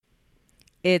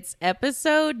It's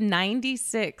episode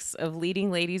 96 of Leading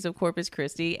Ladies of Corpus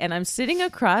Christi, and I'm sitting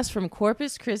across from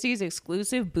Corpus Christi's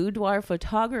exclusive boudoir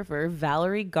photographer,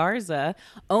 Valerie Garza,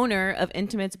 owner of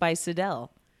Intimates by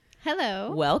Sidel.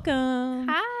 Hello. Welcome.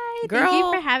 Hi. Girl, thank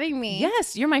you for having me.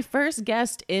 Yes, you're my first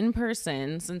guest in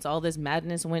person since all this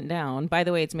madness went down. By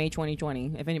the way, it's May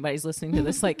 2020, if anybody's listening to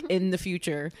this like in the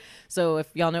future. So if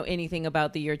y'all know anything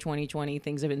about the year 2020,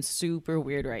 things have been super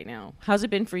weird right now. How's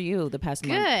it been for you the past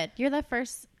month? Good. You're the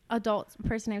first adult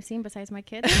person I've seen besides my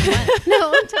kids.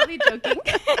 No, I'm totally joking.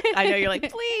 I know, you're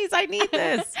like, please, I need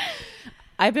this.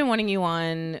 I've been wanting you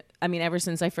on, ever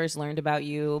since I first learned about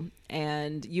you,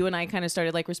 and you and I kind of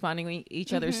started like responding to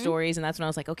each other's stories. And that's when I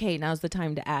was like, okay, now's the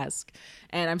time to ask.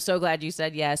 And I'm so glad you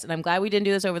said yes. And I'm glad we didn't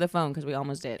do this over the phone because we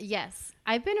almost did. Yes.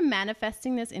 I've been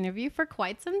manifesting this interview for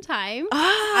quite some time.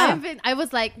 I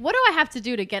was like, what do I have to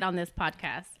do to get on this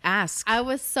podcast? Ask. I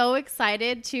was so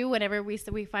excited too whenever we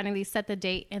finally set the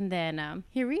date, and then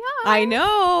here we are. I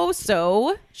know.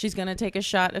 So she's going to take a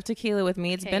shot of tequila with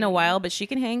me. It's been a Okay. while, but she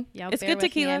can hang. Y'all It's bear good with me,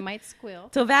 tequila. I might squeal.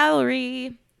 So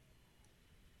Valerie.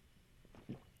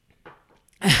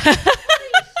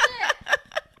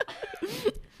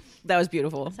 That was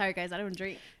beautiful. Sorry guys, I don't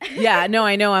drink. Yeah, no,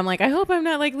 I know. I'm like, I hope I'm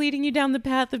not like leading you down the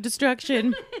path of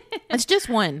destruction. It's just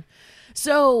one.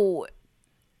 So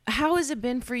how has it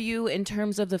been for you in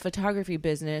terms of the photography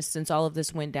business since all of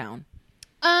this went down?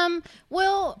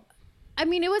 Well,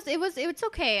 it's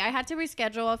okay. I had to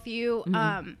reschedule a few,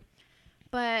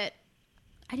 but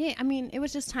it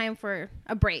was just time for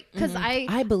a break because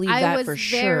I believe that for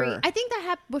sure. I think that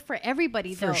happened for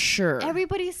everybody though. For sure.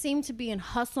 Everybody seemed to be in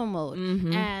hustle mode,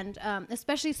 and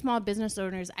especially small business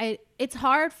owners. It's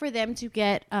hard for them to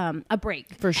get a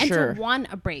break For sure. and to want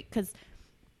a break because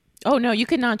Oh no, you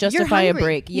could not you're justify hungry, a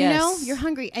break. Yes. You know, you're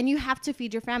hungry and you have to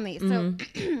feed your family. So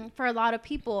for a lot of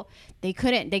people, they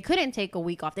couldn't take a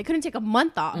week off. They couldn't take a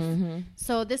month off.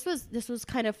 So this was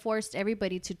kind of forced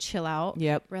everybody to chill out,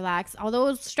 relax. Although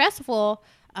it was stressful,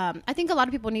 I think a lot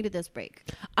of people needed this break.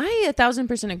 I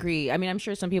 1,000% agree. I'm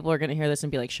sure some people are going to hear this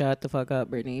and be like, shut the fuck up,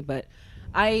 Brittany. But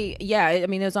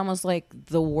it was almost like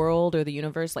the world or the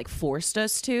universe like forced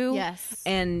us to. Yes.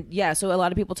 And yeah, so a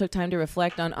lot of people took time to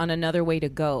reflect on another way to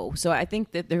go. So I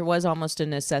think that there was almost a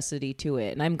necessity to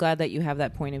it. And I'm glad that you have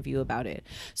that point of view about it.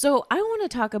 So I want to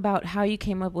talk about how you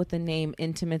came up with the name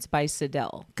Intimates by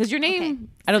Sidel. Because your name,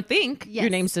 I don't think your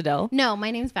name's Sidel. No,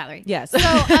 my name's Valerie. Yes. So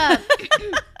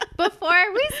before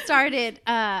I started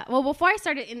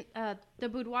in the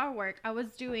boudoir work, I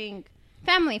was doing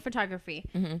family photography.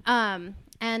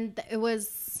 And it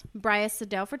was Bria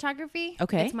Sidel Photography.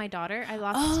 Okay. It's my daughter. I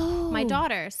lost my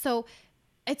daughter. So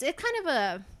it's kind of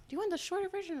a, do you want the shorter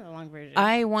version or the long version?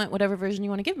 I want whatever version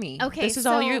you want to give me. Okay, This is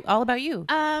so, all about you.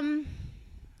 Let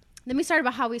me start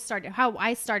about how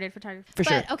I started photography.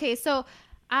 Sure. Okay, so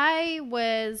I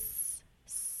was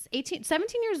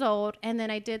 17 years old, and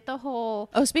then I did the whole...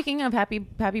 Oh, speaking of happy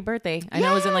birthday. I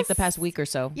know it was in like the past week or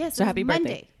so. Yes, So it was happy Monday.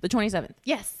 birthday. The 27th.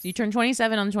 Yes. You turned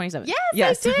 27 on the 27th.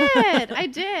 Yes. I did. I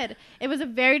did. It was a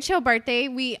very chill birthday.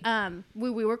 We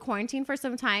were quarantined for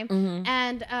some time,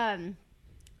 and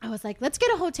I was like, let's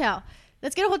get a hotel.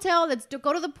 Let's go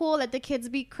to the pool. Let the kids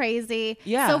be crazy.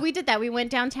 Yeah. So we did that. We went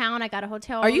downtown. I got a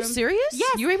hotel Are you room. serious?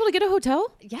 Yes. You were able to get a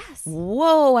hotel? Yes.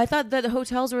 Whoa. I thought that the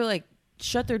hotels were like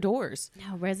shut their doors.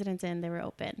 No, residents in, they were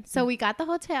open. So we got the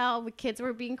hotel. The kids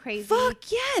were being crazy.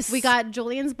 Fuck yes. We got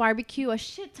Julian's barbecue, a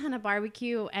shit ton of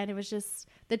barbecue, and it was just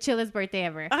the chillest birthday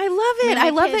ever. I love it. My I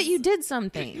love that kids you did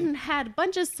something. had a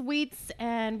bunch of sweets,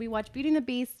 and we watched Beauty and the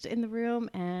Beast in the room,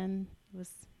 and it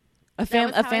was A how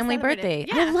I family celebrated. birthday.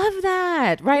 Yeah. I love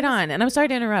that. Right on. And I'm sorry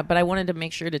to interrupt, but I wanted to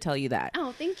make sure to tell you that.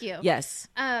 Oh, thank you. Yes.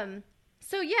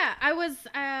 So yeah, I was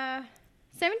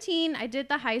 17. I did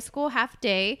the high school half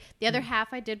day. The other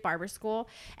half I did barber school,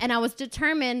 and I was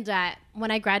determined that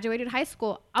when I graduated high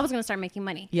school, I was going to start making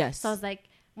money. Yes. So I was like,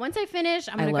 once I finish,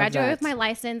 I'm going to love graduate that. with my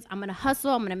license. I'm going to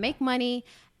hustle. I'm going to make money,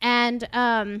 and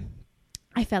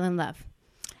I fell in love.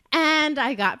 And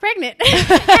I got pregnant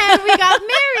and we got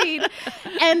married.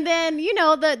 And then,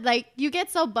 you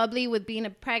get so bubbly with being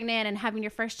pregnant and having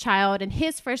your first child and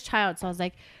his first child. So I was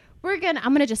like, I'm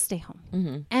going to just stay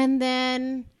home. And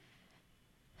then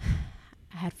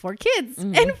I had 4 kids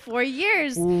in 4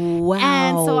 years. Wow.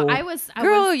 And so I was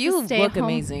you the look stay-at-home-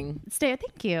 amazing.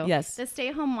 Thank you. Yes. The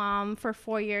stay-at-home mom for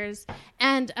 4 years.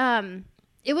 And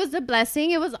it was a blessing.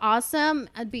 It was awesome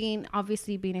being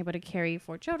able to carry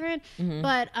 4 children.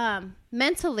 But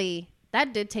mentally,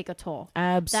 that did take a toll.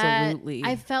 Absolutely.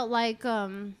 I felt like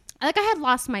I had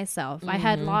lost myself. I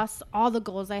had lost all the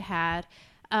goals I had.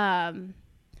 And,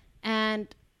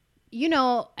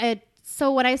 it's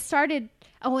So when I started,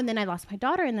 and then I lost my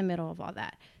daughter in the middle of all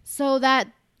that. So that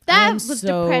was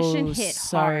depression hit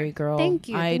sorry, hard. girl. Thank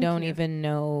you. I don't even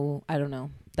know. I don't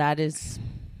know. That is.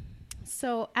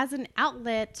 So as an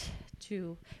outlet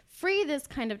to free this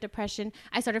kind of depression,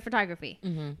 I started photography.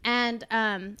 And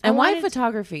why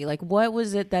photography? Like, what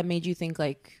was it that made you think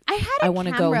like I want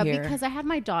to go here? Because I had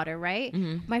my daughter, right?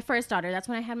 My first daughter. That's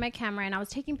when I had my camera, and I was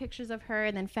taking pictures of her,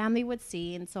 and then family would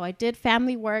see, and so I did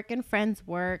family work and friends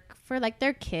work for like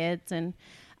their kids, and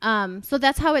so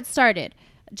that's how it started.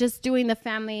 Just doing the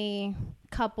family,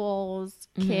 couples,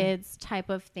 kids type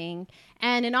of thing.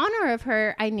 And in honor of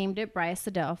her, I named it Bryce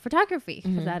Adele Photography,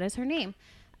 because that is her name.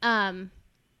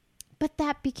 But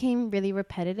that became really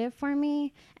repetitive for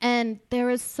me. And there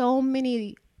was so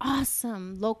many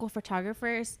awesome local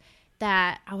photographers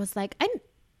that I was like,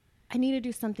 I need to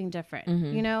do something different.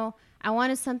 You know, I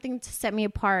wanted something to set me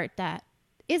apart that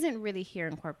isn't really here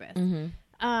in Corpus.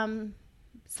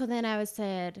 So then I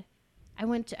said, I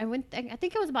think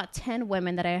it was about 10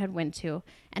 women that I had went to.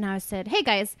 And I said, hey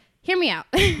guys, hear me out.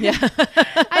 Yeah.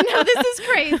 I know this is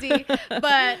crazy,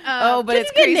 but but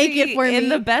it's crazy naked for in me.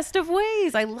 the best of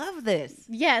ways. I love this.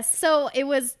 Yes. So it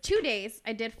was 2 days.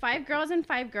 I did 5 girls and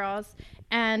 5 girls,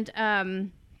 and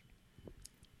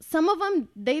some of them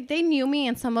they knew me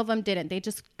and some of them didn't. They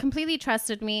just completely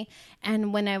trusted me.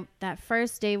 And when that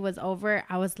first day was over,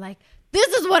 I was like, this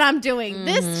is what I'm doing.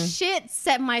 This shit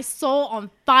set my soul on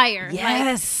fire.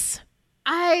 Yes. Like,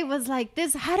 I was like,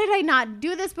 how did I not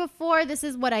do this before? This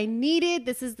is what I needed.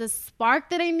 This is the spark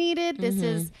that I needed.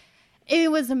 It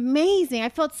was amazing. I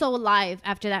felt so alive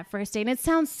after that first day. And it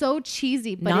sounds so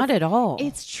cheesy, but not at all.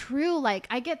 It's true. Like,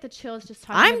 I get the chills just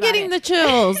talking about it. I'm getting the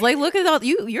chills. Like, look at all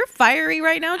you're fiery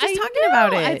right now just talking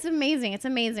about it. It's amazing. It's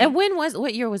amazing. And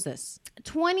what year was this?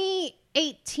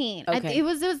 2018. Okay. It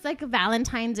was like a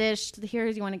Valentine's-ish.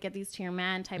 Here's, you want to get these to your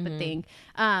man type of thing.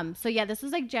 So yeah, this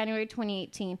was like January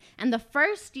 2018. And the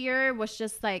first year was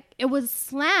just like, it was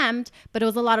slammed, but it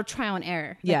was a lot of trial and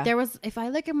error. Like, yeah. There was, if I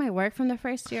look at my work from the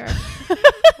first year,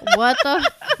 what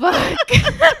the fuck?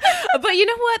 But you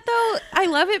know what though? I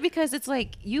love it because it's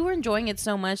like you were enjoying it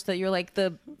so much that you're like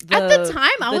at the time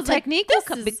I was technique like,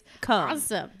 will this is become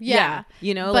awesome. Yeah.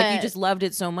 You know, But like you just loved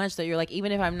it so much that you're like,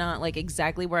 even if I'm not like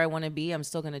exactly where I want to be, I'm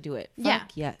still gonna do it.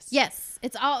 Fuck yes. Yes.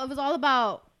 It was all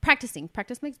about practicing.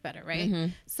 Practice makes better,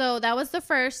 right? So that was the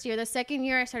first year. The second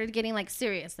year I started getting like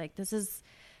serious. Like,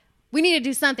 we need to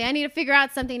do something. I need to figure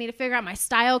out something. I need to figure out my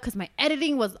style, because my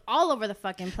editing was all over the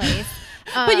fucking place.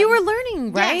 But you were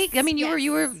learning, right? Yes, I mean,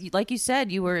 you were like you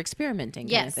said, you were experimenting.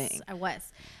 Yes, kind of thing. I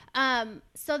was.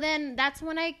 So then that's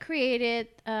when I created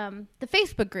the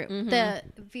Facebook group, the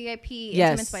VIP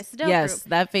Intimates by Sadell yes, group.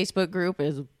 that Facebook group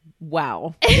is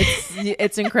wow.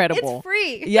 It's incredible. It's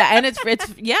free. Yeah, and it's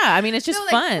I mean, it's just like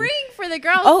fun. Freeing for the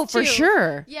girls. Oh, too. for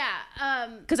sure. Yeah.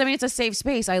 Because I mean, it's a safe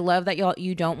space. I love that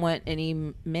you don't want any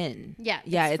men. Yeah.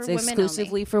 Yeah, it's for women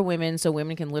exclusively only. for women, so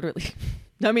women can literally,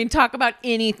 I mean, talk about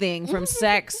anything from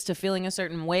sex to feeling a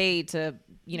certain way to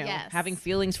having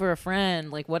feelings for a friend,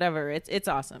 like whatever. It's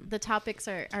awesome. The topics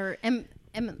are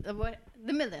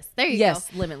limitless. There you go.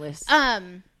 Yes, limitless.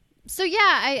 So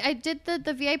yeah, I did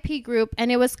the VIP group,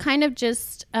 and it was kind of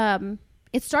just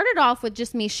it started off with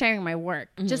just me sharing my work,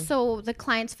 just so the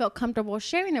clients felt comfortable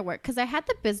sharing their work, because I had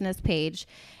the business page,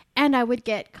 and I would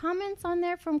get comments on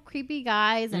there from creepy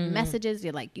guys and messages.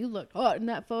 You're like, you look hot in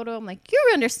that photo. I'm like, you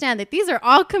understand that these are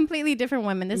all completely different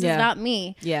women. This is not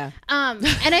me. Yeah. And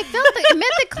I felt that it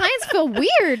made the clients feel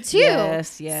weird too.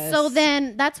 Yes, yes. So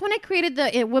then that's when I created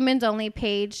the women's only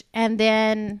page, and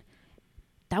then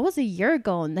that was a year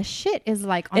ago, and the shit is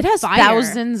like on it has fire.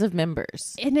 Thousands of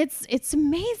members, and it's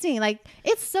amazing. Like,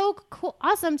 it's so cool,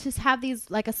 awesome to have these,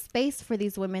 like, a space for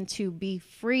these women to be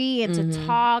free and to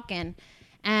talk, and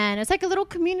it's like a little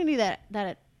community that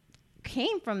it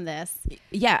came from this.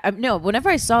 Yeah. No, whenever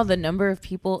I saw the number of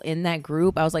people in that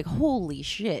group, I was like, holy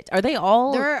shit. Are they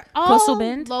all They're all Coastal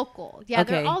Bend? local. Yeah,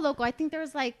 Okay. they're all local. I think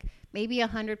there's like maybe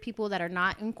 100 people that are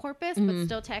not in Corpus, but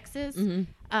still Texas.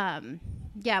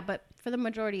 Yeah, but for the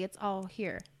majority, it's all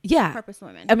here. Yeah. Corpus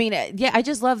women. I mean, I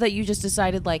just love that you just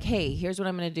decided like, hey, here's what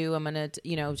I'm going to do. I'm going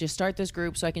to, just start this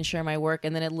group so I can share my work.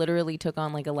 And then it literally took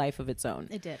on like a life of its own.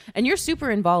 It did. And you're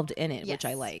super involved in it, Yes. which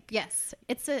I like. Yes.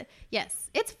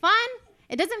 It's fun.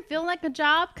 It doesn't feel like a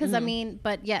job because, I mean,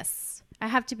 but yes, I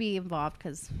have to be involved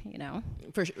because,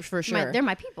 For sure. they're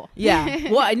my people. Yeah.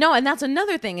 Well, no, and that's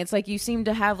another thing. It's like you seem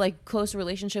to have like close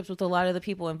relationships with a lot of the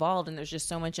people involved, and there's just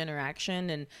so much interaction.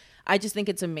 And I just think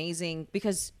it's amazing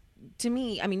because to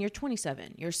me, I mean, you're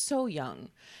 27, you're so young.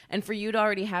 And for you to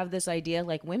already have this idea,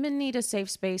 like women need a safe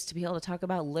space to be able to talk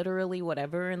about literally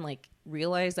whatever and like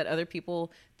realize that other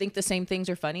people think the same things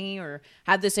are funny or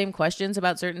have the same questions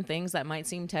about certain things that might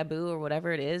seem taboo or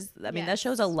whatever it is. I mean, that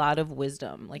shows a lot of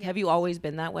wisdom. Like, have you always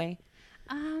been that way?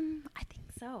 I think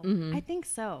so.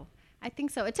 I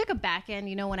think so. It took a back end,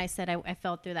 you know, when I said I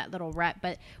fell through that little rut,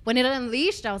 but when it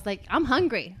unleashed, I was like, I'm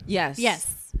hungry. Yes.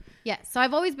 So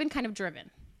I've always been kind of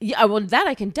driven. Yeah, well, that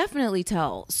I can definitely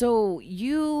tell. So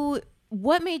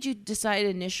what made you decide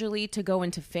initially to go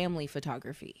into family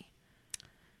photography?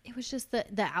 It was just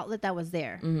the outlet that was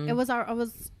there. It was I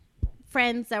was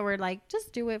friends that were like,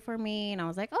 just do it for me. And I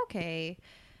was like, okay.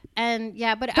 And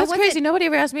yeah, but that's crazy. Nobody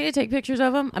ever asked me to take pictures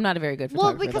of them. I'm not a very good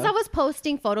photographer. Well, because I was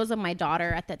posting photos of my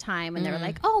daughter at the time, and they were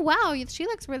like, "Oh wow, she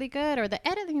looks really good," or "The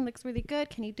editing looks really good.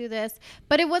 Can you do this?"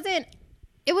 But it wasn't.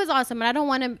 It was awesome, and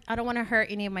I don't want to hurt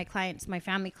any of my clients, my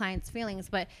family clients' feelings.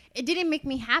 But it didn't make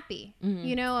me happy.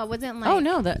 You know, I wasn't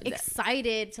like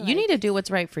excited. You need to do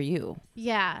what's right for you.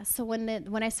 Yeah. So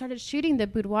when I started shooting the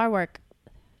boudoir work,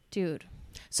 dude.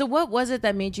 So what was it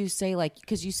that made you say, like,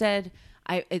 because you said,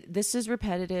 this is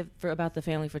repetitive about the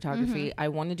family photography. I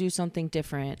want to do something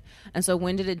different. And so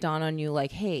when did it dawn on you,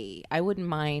 like, hey, I wouldn't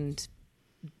mind,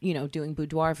 you know, doing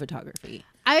boudoir photography?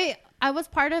 I was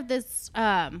part of this,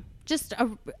 just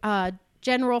a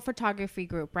general photography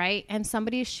group, right? And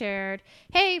somebody shared,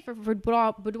 hey, for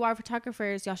boudoir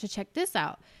photographers, y'all should check this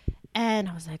out. And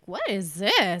I was like, what is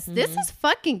this? This is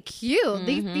fucking cute.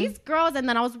 These girls. And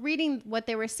then I was reading what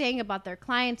they were saying about their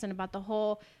clients and about the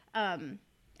whole,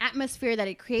 atmosphere that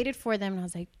it created for them, and I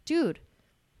was like, dude,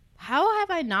 how have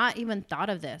I not even thought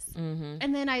of this?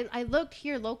 And then I looked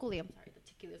here locally. I'm sorry, the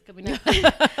tequila's coming up.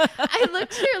 I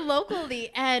looked here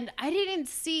locally, and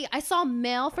I saw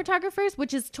male photographers,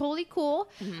 which is totally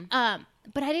cool.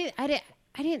 But I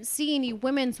didn't see any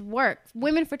women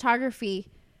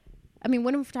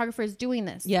photographers doing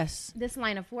this. Yes, this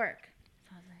line of work.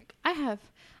 So I was like,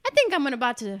 I think I'm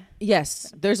about to.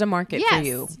 Yes, there's a market for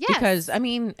you. Yes. Because, I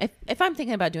mean, if I'm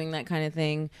thinking about doing that kind of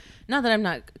thing, not that I'm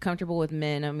not comfortable with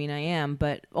men, I mean, I am,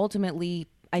 but ultimately,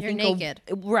 I think naked.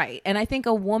 Right. And I think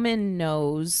a woman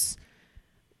knows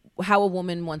how a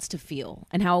woman wants to feel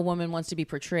and how a woman wants to be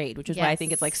portrayed, which is why I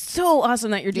think it's like so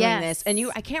awesome that you're doing this. And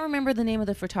I can't remember the name of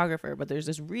the photographer, but there's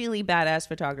this really badass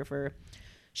photographer.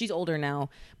 She's older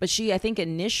now, but she, I think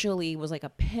initially was like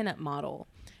a pinup model.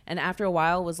 And after a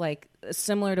while was like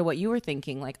similar to what you were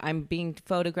thinking. Like, I'm being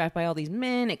photographed by all these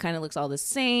men. It kind of looks all the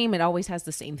same. It always has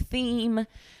the same theme.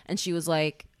 And she was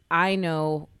like, I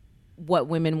know what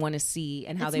women want to see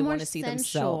and how they want to see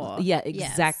themselves. Yeah,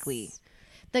 exactly. Yes.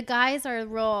 The guys are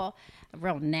real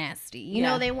nasty. You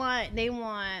know, they want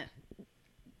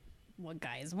what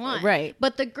guys want. Right.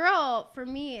 But the girl, for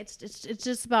me, it's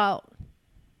just about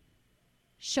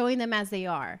showing them as they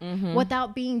are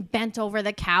without being bent over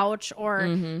the couch or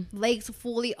legs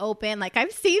fully open. Like,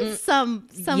 I've seen some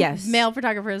male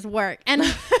photographers work, and you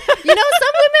know, some women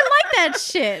like that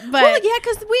shit. But well, yeah,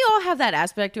 because we all have that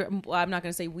aspect. Well, I'm not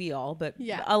going to say we all, but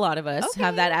a lot of us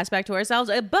have that aspect to ourselves.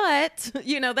 But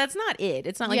you know, that's not it.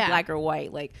 It's not like black or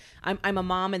white. Like, I'm a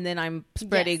mom, and then I'm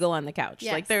spread eagle on the couch.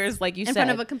 Like, there's, like you said, in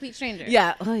front of a complete stranger.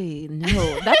 Yeah. Oy,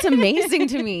 no, that's amazing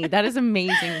to me. That is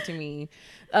amazing to me.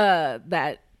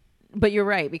 But you're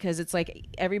right, because it's like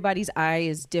everybody's eye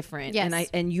is different,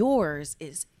 and yours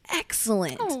is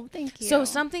excellent. Oh, thank you. So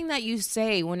something that you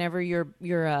say whenever you're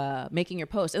making your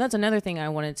post, and that's another thing I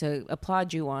wanted to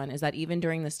applaud you on, is that even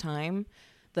during this time,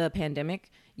 the pandemic,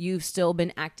 you've still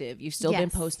been active. You've still been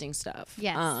posting stuff.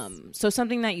 Yes. So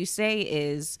something that you say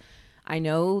is, I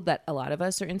know that a lot of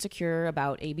us are insecure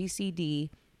about ABCD.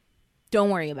 Don't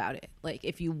worry about it. Like,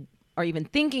 if you are even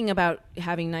thinking about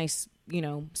having nice, you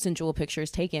know, sensual pictures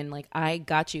taken, like, I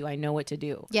got you. I know what to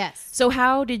do. Yes. So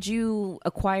how did you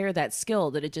acquire that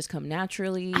skill? Did it just come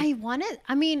naturally?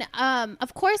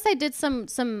 Of course I did some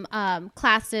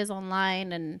classes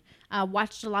online and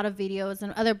watched a lot of videos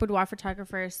and other boudoir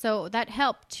photographers. So that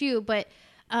helped too. But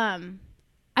I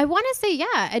want to say,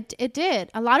 it did.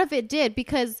 A lot of it did,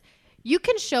 because you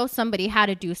can show somebody how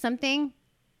to do something,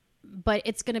 but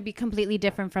it's going to be completely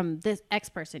different from this X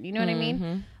person. You know what I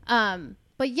mean?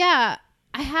 But yeah,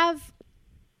 I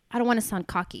don't want to sound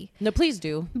cocky. No, please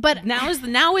do. But now is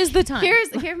the time.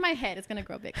 Here's my head. It's going to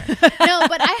grow bigger. No,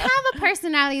 but I have a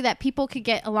personality that people could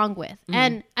get along with.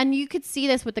 And you could see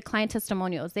this with the client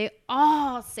testimonials. They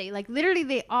all say, like, literally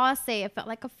they all say, it felt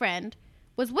like a friend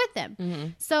was with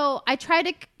them. So I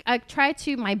try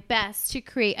to my best to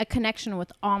create a connection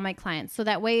with all my clients. So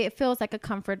that way it feels like a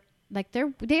comfort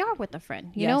they are with a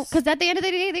friend, you know, Yes. because at the end of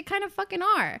the day, they kind of fucking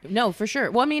are. No, for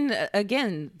sure. Well, I mean,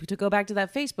 again, to go back to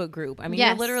that Facebook group, I mean, Yes.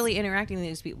 you're literally interacting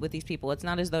with these people. It's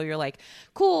not as though you're like,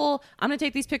 cool, I'm going to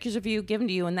take these pictures of you, give them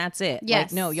to you, and that's it.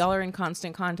 Yes. Like, no, y'all are in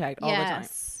constant contact all the time.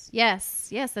 Yes,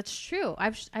 that's true.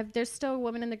 There's still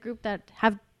women in the group that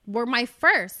were my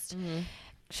first.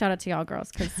 Shout out to y'all girls,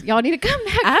 because y'all need to come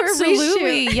back Absolutely. for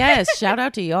a reshoot. Yes. Shout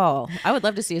out to y'all. I would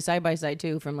love to see a side by side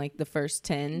too, from like the first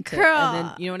 10 to, Girl, and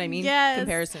then, you know what I mean? yes.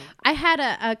 Comparison. I had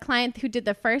a client who did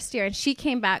the first year, and she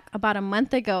came back about a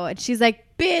month ago, and she's like,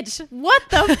 bitch, what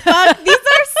the fuck? These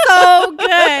are so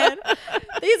good.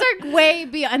 These are way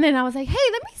beyond. And then I was like, hey,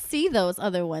 let me see those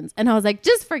other ones. And I was like,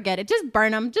 just forget it. Just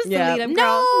burn them. Just delete them,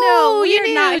 girl. No, you you're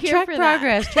need not to here track for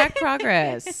progress. that. Track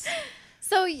progress.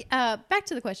 So back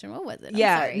to the question. What was it? I'm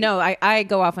Yeah, sorry. no, I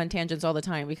go off on tangents all the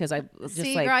time because I just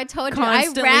See, like girl, I told you, I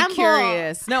constantly ramble.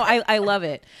 curious. No, I love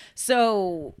it.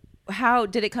 So how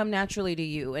did it come naturally to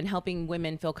you and helping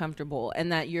women feel comfortable, and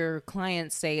that your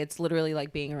clients say it's literally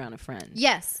like being around a friend?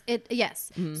 Yes.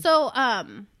 Mm-hmm. So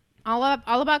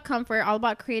all about comfort, all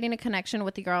about creating a connection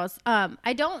with the girls.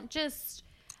 I don't just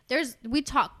we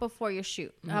talk before you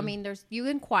shoot. Mm-hmm. I mean, you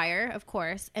inquire, of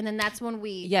course, and then that's when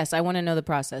we Yes, I want to know the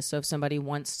process. So if somebody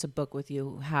wants to book with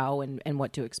you, how and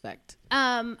what to expect.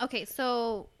 okay,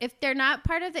 so if they're not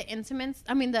part of the intimates,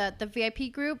 I mean the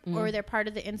VIP group, or they're part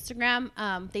of the Instagram,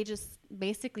 they just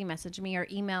basically message me or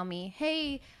email me,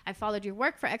 hey, I followed your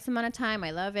work for X amount of time,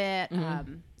 I love it,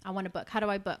 I want to book. How do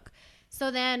I book? So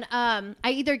then I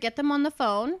either get them on the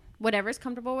phone, whatever's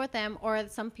comfortable with them, or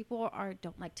some people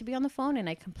don't like to be on the phone, and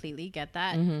I completely get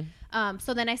that.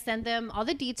 So then I send them all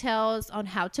the details on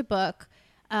how to book.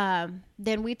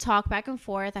 Then we talk back and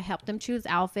forth. I help them choose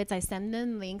outfits. I send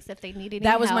them links if they need any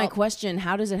That was help. my question.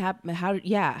 How does it happen?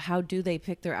 How do they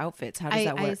pick their outfits? How does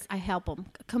that work? I help them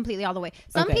completely all the way.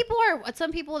 Some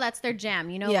people that's their jam,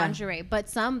 you know, Yeah. lingerie,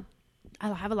 but I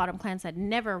have a lot of clients that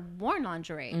never worn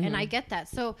lingerie, and I get that.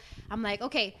 So I'm like,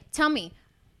 okay, tell me,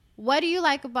 what do you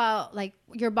like about like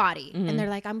your body? And they're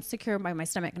like, I'm secure by my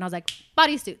stomach. And I was like,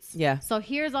 bodysuits. Yeah. So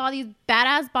here's all these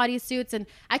badass bodysuits, and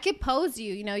I could pose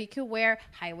you. You know, you could wear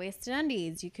high-waisted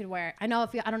undies. You could wear. I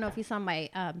don't know if you saw my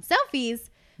selfies.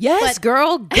 Yes, but-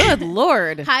 girl. Good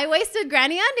Lord. High-waisted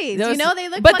granny undies. Those- you know, they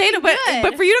look but fucking good.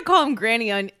 But for you to call them granny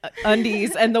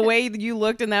undies and the way you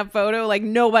looked in that photo, like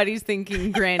nobody's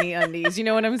thinking granny undies. You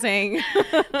know what I'm saying?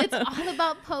 It's all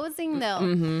about posing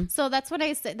though. So that's what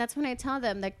I say. That's when I tell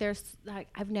them, like,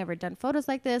 I've never done photos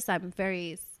like this. I'm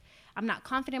not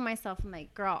confident in myself. I'm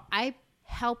like, girl, I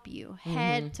help you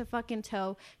head to fucking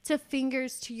toe, to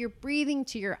fingers, to your breathing,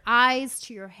 to your eyes,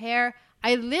 to your hair.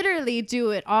 I literally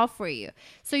do it all for you.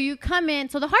 So you come in.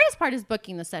 So the hardest part is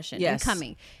booking the session and Yes.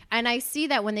 coming. And I see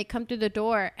that when they come through the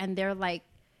door and they're like,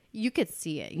 you could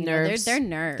see it. You know, Nerves. they're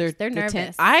nerves. They're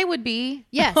nervous. I would be.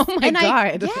 Yes. Oh my And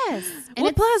God. yes. And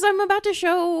Well, plus I'm about to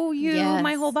show you Yes.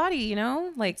 my whole body, you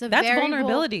know? Like it's a that's very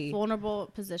vulnerability. vulnerable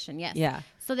position. Yes. Yeah.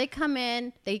 So they come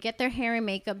in, they get their hair and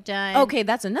makeup done. Okay,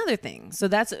 that's another thing.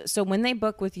 So when they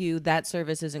book with you, that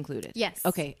service is included. Yes.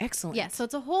 Okay, excellent. Yeah. So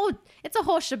it's a whole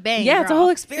shebang. Yeah, it's a girl. whole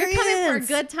You're coming for a experience.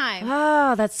 good time.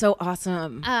 Oh, that's so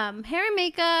awesome. Hair and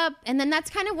makeup, and then that's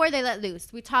kind of where they let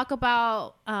loose. We talk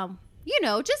about,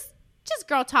 just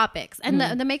girl topics, and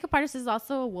the makeup artist is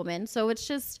also a woman, so it's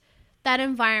just that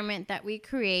environment that we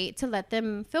create to let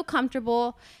them feel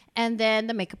comfortable. And then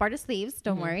the makeup artist leaves.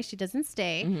 Don't worry, she doesn't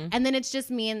stay. And then it's just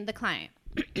me and the client.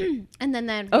 And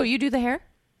then Oh, you do the hair?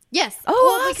 yes.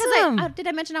 Oh, Because awesome. did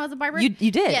I mention I was a barber? You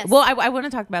did. Yes. Well, I want to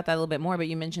talk about that a little bit more, but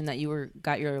you mentioned that you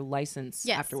got your license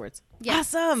Yes. afterwards.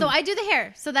 Yes. Awesome. So I do the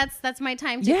hair. So that's my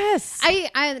time. Yes.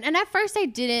 And at first I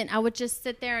didn't. I would just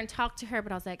sit there and talk to her,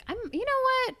 but I was like, you know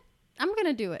what? I'm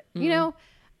gonna do it. You know.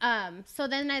 So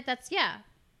then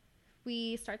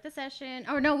we start the session,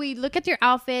 or no, we look at your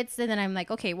outfits, and then I'm like,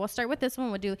 okay, we'll start with this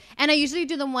one. We'll do, and I usually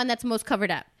do the one that's most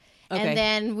covered up. Okay. And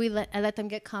then I let them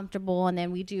get comfortable, and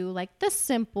then we do like the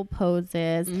simple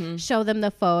poses, show them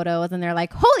the photos, and they're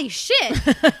like, holy shit,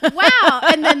 wow.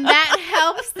 And then that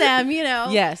helps them, you know.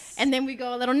 Yes. And then we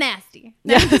go a little nasty.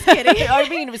 No, I'm just kidding. I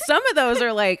mean, some of those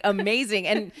are like amazing.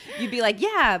 And you'd be like,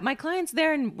 yeah, my client's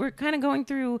there and we're kind of going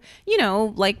through, you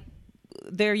know, like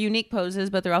their unique poses,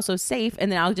 but they're also safe.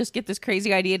 And then I'll just get this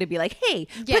crazy idea to be like, hey,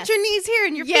 Yes. put your knees here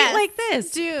and your Yes. feet like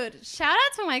this. Dude, shout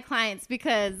out to my clients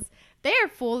because they are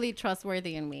fully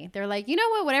trustworthy in me. They're like, you know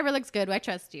what? Whatever looks good, I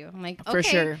trust you. I'm like, okay, For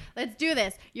sure. let's do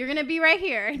this. You're going to be right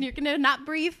here and you're going to not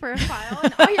breathe for a while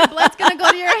and all your blood's going to go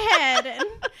to your head and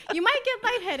you might get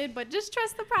headed, but just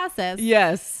trust the process.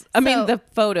 Yes. I mean, So- the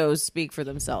photos speak for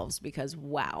themselves because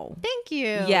wow. Thank you.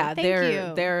 Yeah, Thank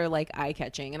you. they're like eye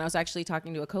catching. And I was actually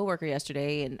talking to a coworker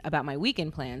yesterday and about my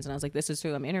weekend plans, and I was like, "This is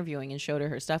who I'm interviewing," and showed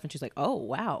her stuff, and she's like, "Oh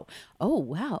wow,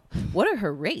 what are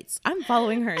her rates? I'm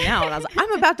following her now." And I was like,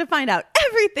 "I'm about to find out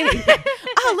everything.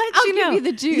 I'll let you know. give you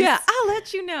the juice. Yeah, I'll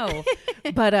let you know."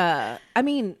 But I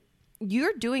mean,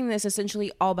 you're doing this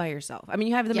essentially all by yourself. I mean,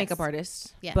 you have the Yes. makeup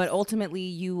artist, Yes. but ultimately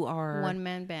you are One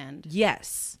man band.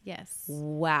 Yes. Yes.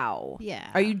 Wow. Yeah.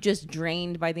 Are you just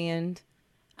drained by the end?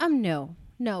 No.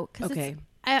 Cause Okay.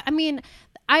 I mean,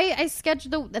 I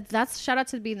schedule that's shout out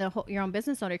to being your own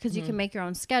business owner because you can make your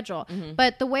own schedule.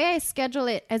 But the way I schedule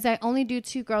it is I only do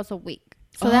 2 girls a week.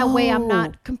 So that way I'm Oh.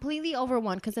 not completely over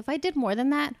one. Because if I did more than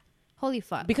that, holy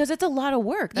fuck. Because it's a lot of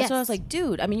work. That's what I was Yes. like,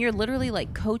 dude. I mean, you're literally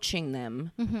like coaching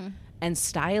them and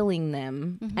styling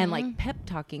them and like pep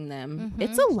talking them.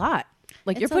 It's a lot.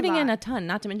 Like you're It's a putting in lot. a ton.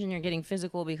 Not to mention you're getting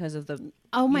physical because of the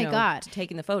Oh my God.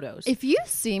 taking the photos. If you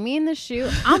see me in the shoot,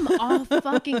 I'm all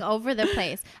fucking over the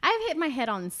place. I've hit my head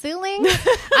on ceilings.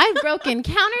 I've broken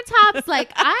countertops.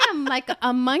 Like I am like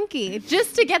a monkey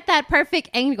just to get that perfect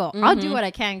angle. I'll do what I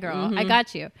can, girl. I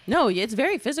got you. No, it's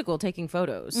very physical taking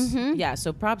photos. Mm-hmm. Yeah,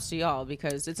 so props to y'all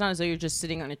because it's not as though you're just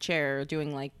sitting on a chair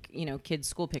doing like, kids'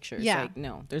 school pictures. Yeah. Like,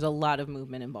 no, there's a lot of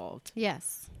movement involved.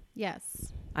 Yes.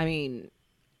 I mean,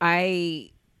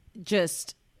 I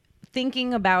just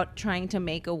thinking about trying to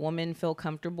make a woman feel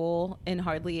comfortable in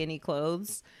hardly any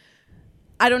clothes.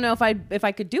 I don't know if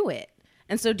I could do it.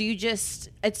 And so do you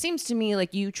it seems to me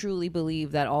like you truly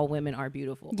believe that all women are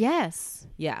beautiful. Yes.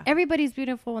 Yeah. Everybody's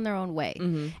beautiful in their own way.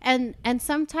 And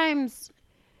sometimes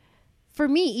for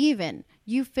me even,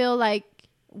 you feel like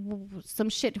some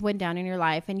shit went down in your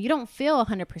life and you don't feel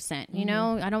 100%, you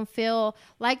know? I don't feel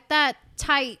like that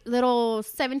tight little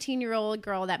 17-year-old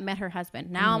girl that met her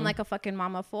husband. Now I'm like a fucking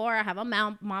mom of 4. I have a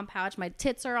mom pouch. My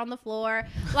tits are on the floor.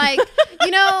 Like,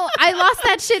 I lost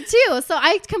that shit too. So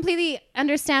I completely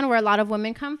understand where a lot of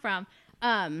women come from.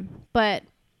 But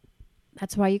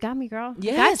that's why you got me, girl.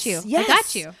 Yes, I got you. yes. I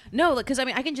got you. No, because I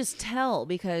mean, I can just tell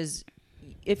because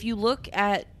if you look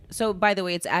at, so by the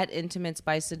way, it's at Intimates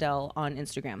by Sidel on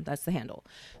Instagram. That's the handle.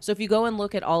 So if you go and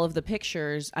look at all of the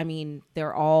pictures, I mean,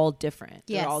 they're all different.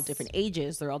 Yes. They're all different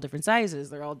ages. They're all different sizes.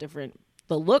 They're all different.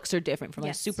 The looks are different from like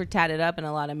Yes. super tatted up and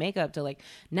a lot of makeup to like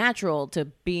natural to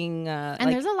being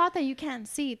And there's a lot that you can't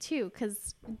see too,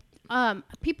 because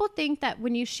people think that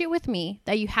when you shoot with me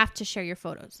that you have to share your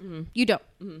photos. You don't.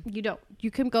 You don't. You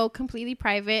can go completely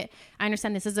private. I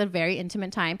understand this is a very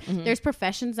intimate time. There's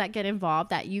professions that get involved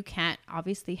that you can't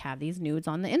obviously have these nudes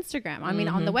on the Instagram. I mean,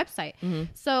 on the website.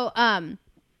 So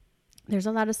there's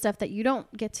a lot of stuff that you don't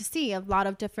get to see. A lot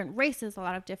of different races, a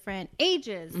lot of different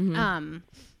ages.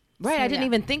 Right, So, I didn't yeah.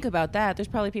 even think about that. There's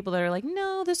probably people that are like,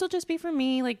 no, this will just be for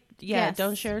me. Like, yeah, Yes.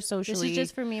 don't share socially. This is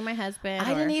just for me and my husband.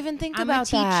 I or didn't even think I'm about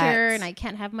a teacher that. and I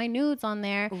can't have my nudes on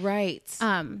there. Right.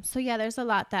 So yeah, there's a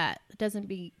lot that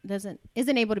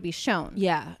isn't able to be shown.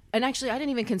 Yeah. And actually, I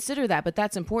didn't even consider that, but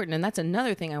that's important. And that's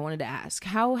another thing I wanted to ask.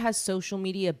 How has social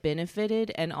media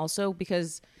benefited? And also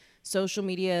because social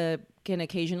media can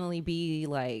occasionally be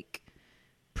like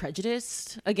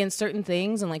prejudiced against certain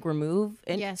things and like remove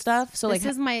and stuff. So this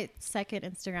like, is my second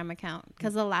Instagram account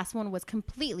because the last one was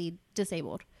completely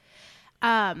disabled.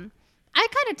 I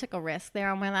kind of took a risk there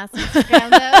on my last Instagram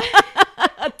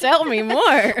though. tell me more.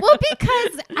 Well,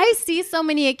 because I see so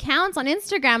many accounts on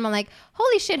Instagram, I'm like,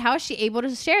 holy shit, how is she able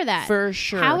to share that? For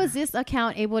sure. How is this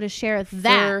account able to share that? For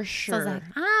So I was sure. like,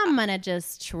 I'm gonna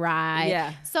just try.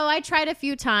 Yeah. So I tried a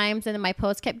few times, and then my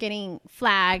post kept getting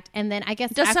flagged, and then I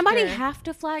guess Does somebody after- have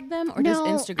to flag them or No,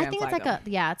 does Instagram I think flag it's like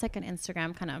them? it's like an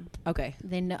Instagram kind of. Okay.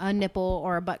 Then a nipple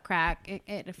or a butt crack,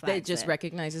 it flags It just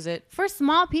recognizes it. for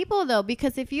small people though,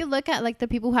 because if you look at like the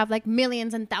people who have like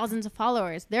millions and thousands of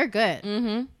followers, they're good.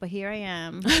 Mm-hmm. But here I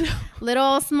am,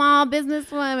 little small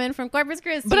businesswoman from Corpus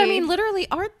Christi. But I mean, literally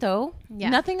art though. Yeah.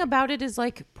 Nothing about it is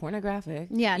like pornographic.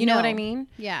 Yeah, You know what no. I mean?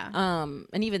 Yeah.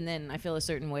 And even then I feel a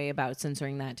certain way about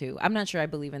censoring that too. I'm not sure I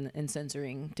believe in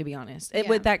censoring, to be honest, Yeah.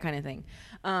 with that kind of thing.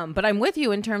 But I'm with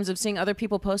you in terms of seeing other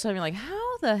people post something like,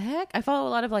 how the heck? I follow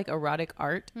a lot of like erotic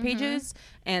art pages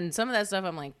and some of that stuff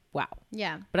I'm like, wow.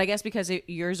 Yeah. But I guess because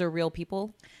yours are real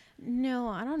people. No,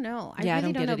 I don't know. Yeah, I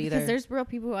really don't get know it either. because there's real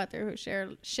people out there who share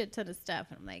shit ton of stuff,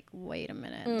 and I'm like, wait a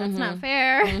minute, that's not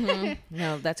fair.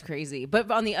 No, that's crazy. But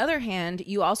on the other hand,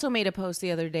 you also made a post the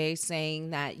other day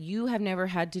saying that you have never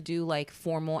had to do like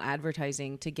formal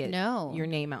advertising to get No. your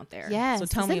name out there. Yes. So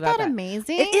tell Isn't me about that that.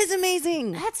 amazing? It is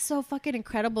amazing. That's so fucking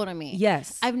incredible to me.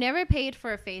 Yes. I've never paid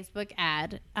for a Facebook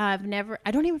ad. I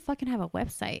don't even fucking have a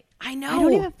website. I know. I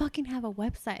don't even fucking have a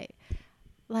website.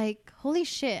 like, holy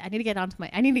shit, I need to get onto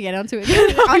it.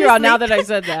 You're on now that I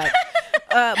said that.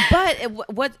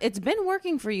 But it's been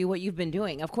working for you, what you've been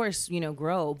doing. Of course,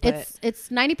 grow. But it's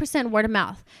 90% word of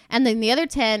mouth. And then the other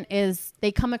 10 is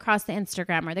they come across the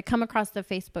Instagram or they come across the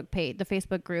Facebook page, the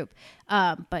Facebook group.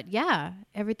 But yeah,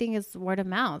 everything is word of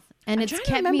mouth. And it's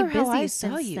kept me busy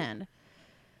since then.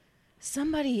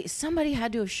 Somebody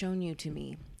had to have shown you to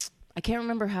me. I can't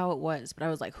remember how it was, but I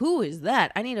was like, who is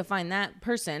that? I need to find that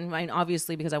person. I mean,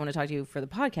 obviously because I want to talk to you for the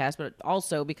podcast, but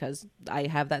also because I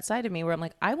have that side of me where I'm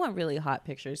like, I want really hot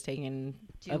pictures taken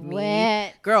of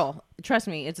me. Girl, trust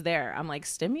me, it's there. I'm like,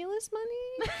 stimulus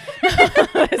money?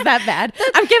 Is that bad?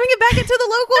 I'm giving it back into the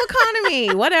local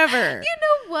economy. Whatever. You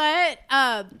know what?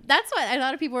 That's what a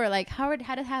lot of people are like, Howard,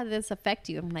 how did this affect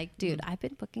you? I'm like, dude, I've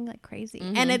been booking like crazy.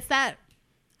 And it's that,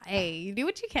 hey, you do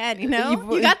what you can, you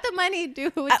got the money,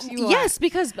 do what you want. Yes,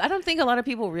 because I don't think a lot of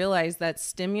people realize that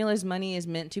stimulus money is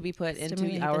meant to be put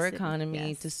into our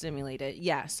economy to stimulate it.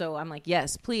 Yeah, so I'm like,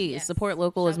 yes, please support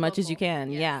local as much as you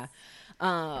can. Yes.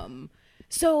 Yeah.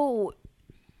 So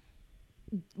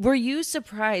were you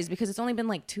surprised because it's only been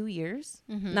like 2 years?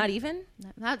 Not even?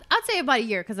 I'd say about a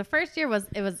year because the first year was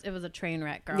a train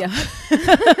wreck, girl. Yeah.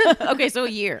 Okay, so a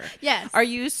year. Yes. Are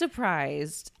you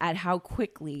surprised at how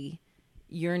quickly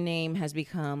your name has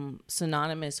become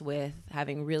synonymous with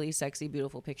having really sexy,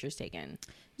 beautiful pictures taken?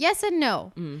 Yes and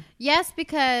no. Yes,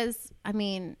 because I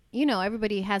mean,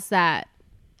 everybody has that.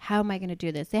 How am I going to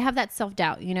do this? They have that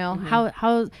self-doubt,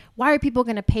 why are people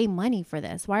going to pay money for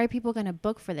this? Why are people going to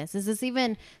book for this? Is this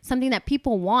even something that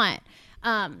people want?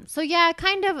 So yeah,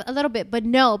 kind of a little bit, but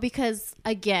no, because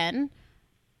again,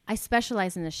 I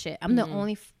specialize in this shit. I'm the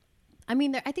only, I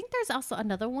think there's also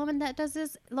another woman that does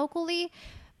this locally,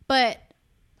 but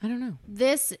I don't know.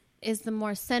 This is the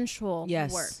more sensual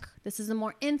work. This is a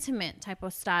more intimate type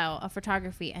of style of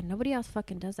photography, and nobody else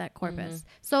fucking does that, Corpus.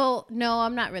 So no,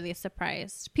 I'm not really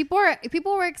surprised. People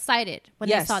were excited when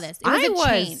they saw this. It was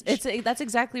a change. That's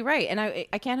exactly right, and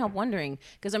I can't help wondering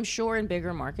because I'm sure in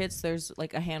bigger markets there's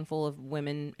like a handful of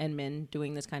women and men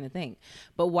doing this kind of thing.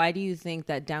 But why do you think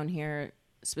that down here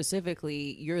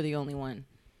specifically you're the only one?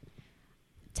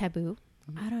 Taboo.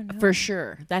 I don't know. For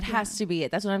sure. That has to be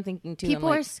it. That's what I'm thinking too.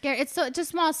 People are scared. It's a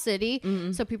small city.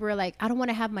 So people are like, I don't want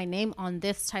to have my name on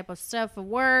this type of stuff for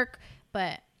work,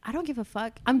 but I don't give a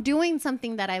fuck. I'm doing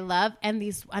something that I love and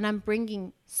I'm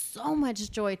bringing so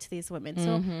much joy to these women.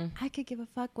 So I could give a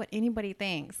fuck what anybody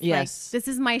thinks. Yes. Like, this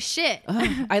is my shit.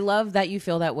 I love that you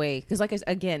feel that way. Because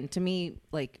again, to me,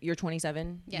 like you're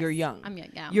 27, you're young. I'm young.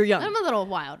 Yeah. You're young. I'm a little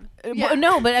wild. Yeah.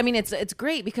 No, but I mean, it's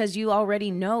great because you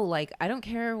already know, like, I don't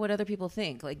care what other people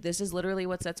think. Like, this is literally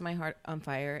what sets my heart on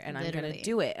fire and I'm going to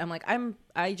do it. I'm like,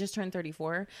 I just turned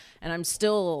 34 and I'm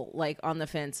still like on the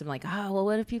fence. I'm like, well,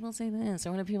 what if people say this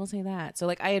or what if people say that? So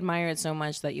like, I admire it so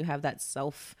much that you have that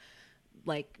self,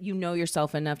 like,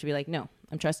 yourself enough to be like, no,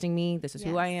 I'm trusting me. This is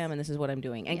who I am and this is what I'm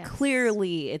doing. And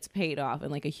clearly it's paid off in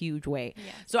like a huge way.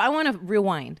 Yes. So I want to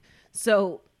rewind.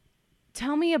 So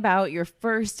tell me about your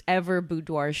first ever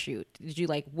boudoir shoot.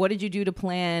 What did you do to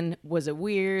plan? Was it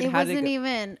weird? It wasn't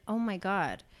even, oh my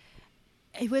God.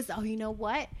 It was, you know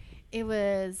what? It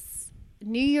was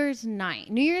New Year's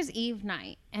Eve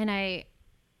night. And I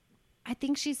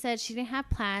think she said she didn't have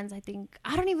plans.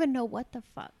 I don't even know what the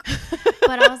fuck.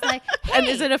 But I was like, hey. And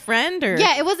is it a friend or?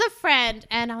 Yeah, it was a friend.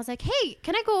 And I was like, hey,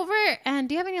 can I go over and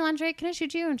do you have any lingerie? Can I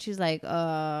shoot you? And she's like,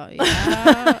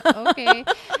 yeah, okay.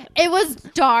 It was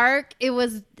dark.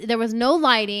 There was no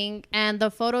lighting and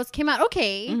the photos came out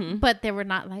okay, but they were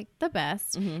not like the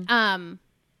best.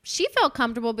 She felt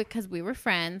comfortable because we were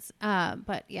friends.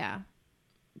 But yeah.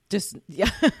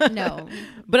 No.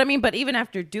 But even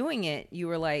after doing it, you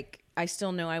were like, I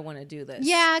still know I want to do this.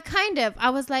 Yeah, kind of. I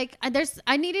was like,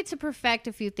 I needed to perfect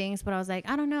a few things, but I was like,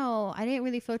 I don't know. I didn't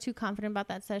really feel too confident about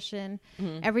that session.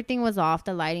 Everything was off.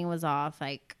 The lighting was off.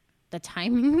 Like the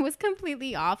timing was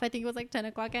completely off. I think it was like 10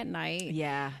 o'clock at night.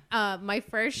 Yeah. My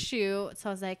first shoot. So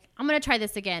I was like, I'm going to try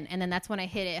this again. And then that's when I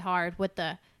hit it hard with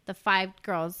the 5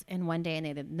 girls in one day,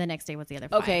 and the next day was the other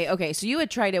 5. Okay. So you had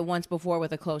tried it once before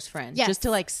with a close friend, just to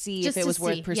like see if it was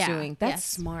worth pursuing. Yeah. That's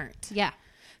smart. Yeah.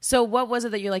 So what was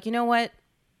it that you're like, you know what?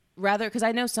 Rather, because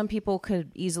I know some people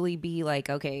could easily be like,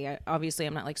 okay, obviously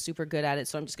I'm not like super good at it,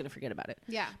 so I'm just gonna forget about it.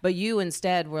 Yeah. But you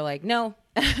instead were like, no.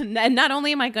 And not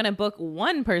only am I gonna book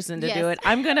one person to do it,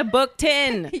 I'm gonna book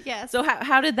 10. Yes. So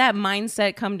how did that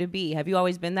mindset come to be? Have you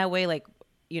always been that way? Like,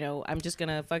 I'm just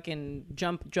gonna fucking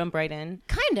jump right in.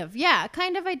 Kind of, yeah,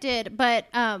 I did. But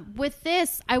with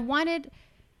this, I wanted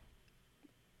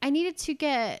needed to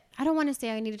get, I don't want to say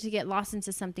I needed to get lost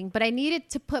into something, but I needed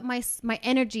to put my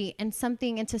energy and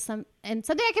something into and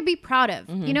something I could be proud of.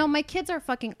 You know, my kids are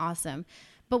fucking awesome,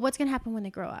 but what's going to happen when they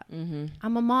grow up?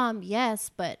 I'm a mom.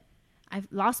 Yes. But I've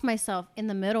lost myself in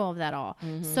the middle of that all.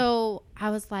 So I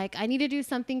was like, I need to do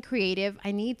something creative.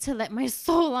 I need to let my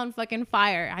soul on fucking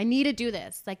fire. I need to do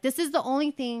this. Like, this is the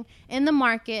only thing in the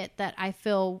market that I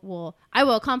feel I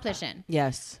will accomplish in.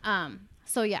 Yes.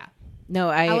 So yeah. No,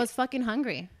 I was fucking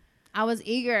hungry. I was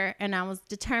eager and I was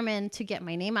determined to get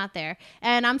my name out there.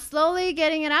 And I'm slowly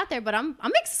getting it out there, but I'm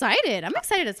excited. I'm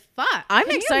excited as fuck. I'm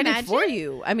excited for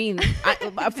you. I mean,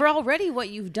 for already what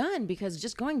you've done, because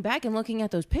just going back and looking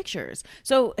at those pictures.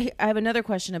 So I have another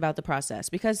question about the process,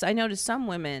 because I noticed some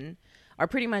women are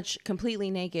pretty much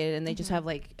completely naked and they just have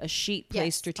like a sheet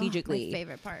placed strategically. My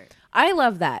favorite part. I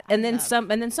love that. And then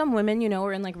some women, you know,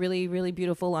 are in like really, really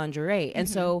beautiful lingerie. And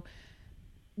so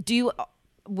do you...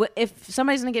 if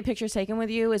somebody's gonna get pictures taken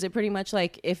with you, is it pretty much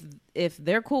like if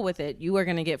they're cool with it, you are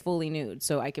gonna get fully nude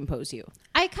so I can pose you?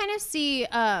 I kind of see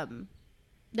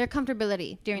their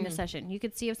comfortability during the session. You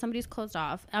could see if somebody's closed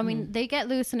off. I mean, they get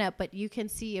loosened up, but you can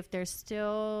see if they're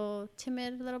still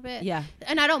timid a little bit. Yeah.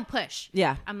 And I don't push.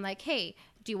 Yeah. I'm like, hey,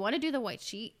 do you want to do the white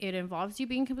sheet? It involves you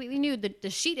being completely nude. The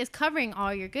sheet is covering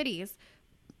all your goodies,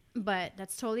 but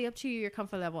that's totally up to you, your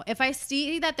comfort level. If I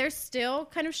see that they're still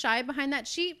kind of shy behind that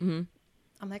sheet,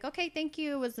 I'm like, okay, thank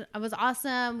you. It was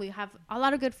awesome. We have a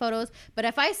lot of good photos. But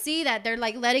if I see that they're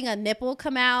like letting a nipple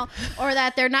come out or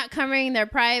that they're not covering their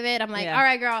private, I'm like, all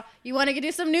right, girl, you want to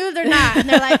do some nudes or not? And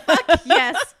they're like, fuck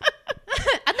yes.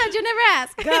 I thought you'd never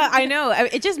ask. God, I know.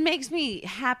 It just makes me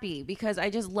happy because I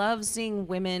just love seeing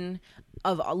women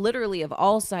of literally of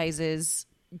all sizes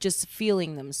just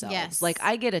feeling themselves. Yes. Like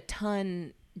I get a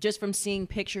ton just from seeing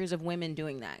pictures of women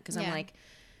doing that, because I'm like,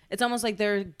 it's almost like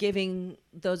they're giving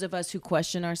those of us who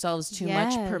question ourselves too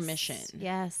much permission.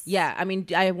 Yes. Yeah. I mean,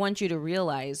 I want you to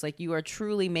realize, like, you are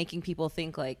truly making people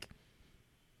think, like,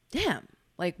 damn,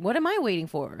 like, what am I waiting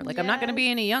for? Like, I'm not going to be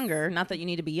any younger. Not that you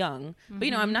need to be young, but,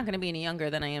 you know, I'm not going to be any younger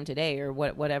than I am today, or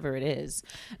whatever it is.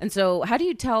 And so how do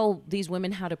you tell these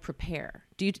women how to prepare?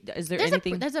 Is there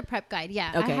anything? There's a prep guide.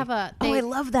 Yeah. Okay. I have a. I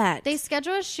love that. They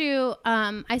schedule a shoot.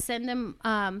 I send them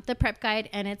the prep guide,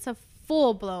 and it's a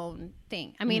full-blown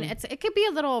thing. I mean, it could be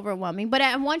a little overwhelming, but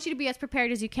I want you to be as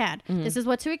prepared as you can. This is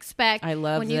what to expect. I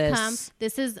love when this. you come.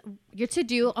 This is your to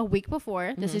do a week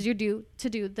before. This is your to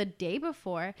do the day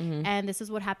before, and this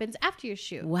is what happens after your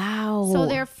shoot. Wow. So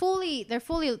they're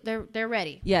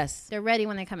ready. Yes. They're ready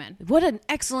when they come in. What an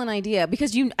excellent idea,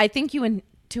 because I think you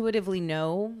intuitively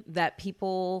know that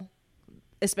people,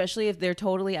 especially if they're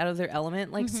totally out of their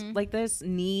element like this,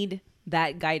 need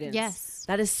that guidance. Yes.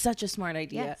 That is such a smart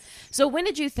idea. Yes. So when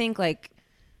did you think, like,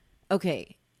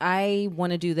 okay, I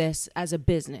want to do this as a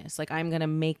business. Like, I'm going to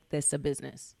make this a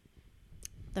business?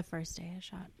 The first day I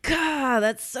shot. God,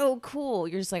 that's so cool.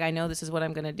 You're just like, I know this is what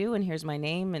I'm going to do, and here's my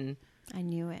name. And I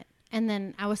knew it. And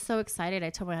then I was so excited.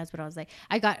 I told my husband, I was like,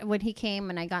 when he came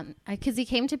and because he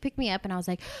came to pick me up, and I was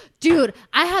like, dude,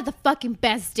 I had the fucking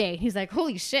best day. He's like,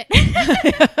 holy shit.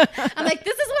 I'm like,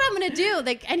 this is what I'm going to do.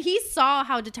 Like, and he saw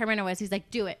how determined I was. He's like,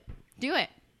 do it.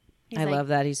 I love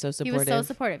that. He's so supportive. He was so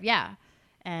supportive. Yeah.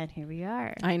 And here we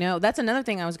are. I know. That's another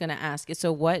thing I was going to ask.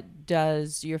 So what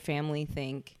does your family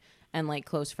think, and like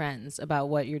close friends, about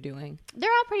what you're doing? They're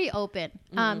all pretty open.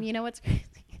 You know what's crazy?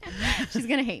 She's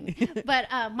gonna hate me, but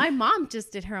my mom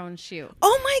just did her own shoot.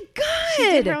 Oh my god, she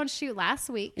did her own shoot last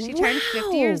week. She turned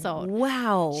 50 years old.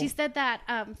 Wow. She said that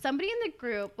somebody in the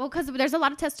group, well, because there's a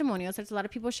lot of testimonials, there's a lot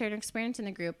of people sharing experience in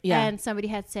the group, and somebody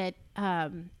had said,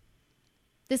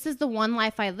 this is the one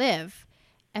life I live.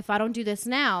 If I don't do this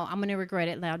now, I'm gonna regret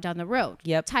it down the road.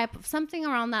 Yep. Type of something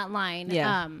around that line.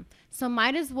 Yeah. So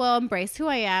might as well embrace who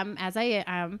I am as I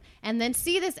am, and then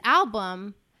see this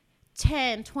album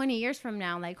 10, 20 years from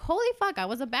now, like, holy fuck, I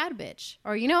was a bad bitch.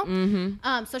 Or, you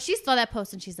know? So she saw that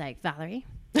post and she's like, Valerie,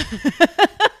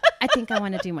 I think I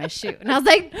want to do my shoot. And I was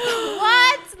like,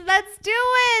 what? Let's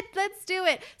do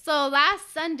it. So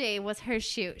last Sunday was her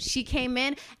shoot. She came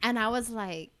in and I was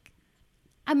like,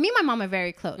 me and my mom are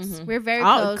very close. We're very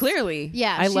close. Clearly.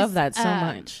 Yeah. I love that so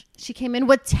much. She came in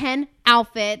with 10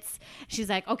 outfits. She's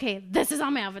like, okay, this is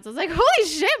all my outfits. I was like, holy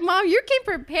shit, Mom, you came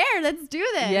prepared. Let's do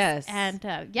this. Yes. And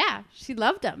she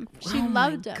loved them. She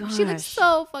loved them. Gosh. She looks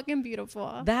so fucking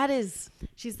beautiful. That is.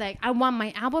 She's like, I want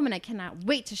my album and I cannot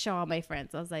wait to show all my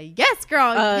friends. I was like, yes,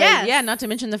 girl. Yes. Yeah. Not to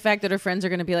mention the fact that her friends are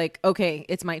going to be like, okay,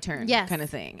 it's my turn. Yes. Kind of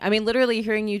thing. I mean, literally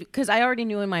hearing you, because I already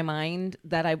knew in my mind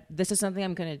that this is something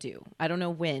I'm going to do. I don't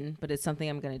know when, but it's something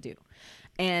I'm going to do.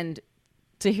 And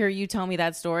to hear you tell me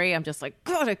that story, I'm just like,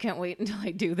 God, I can't wait until I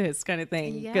do this kind of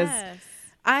thing. Because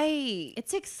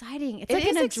It's exciting. It's like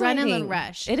is an exciting. adrenaline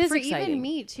rush. It is for exciting. even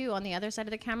me too on the other side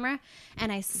of the camera,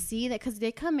 and I see that because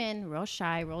they come in real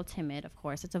shy, real timid. Of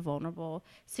course, it's a vulnerable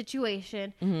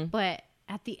situation, but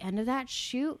at the end of that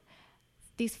shoot,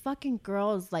 these fucking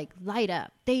girls like light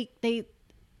up. They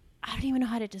I don't even know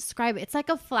how to describe it. It's like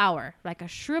a flower, like a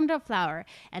shroomed up flower.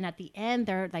 And at the end,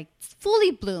 they're like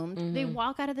fully bloomed. They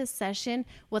walk out of this session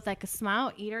with like a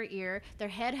smile ear to ear, their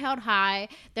head held high.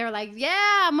 They're like,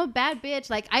 yeah, I'm a bad bitch.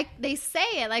 Like they say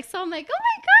it like, so I'm like, oh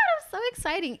my God, I'm so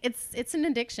exciting. It's an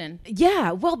addiction.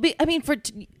 Yeah. Well, I mean, for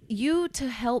you to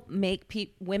help make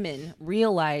women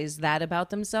realize that about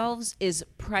themselves is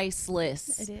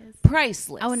priceless. It is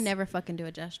priceless. I would never fucking do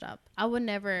a dress job. I would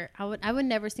never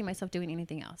see myself doing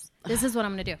anything else. This is what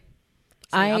I'm gonna do.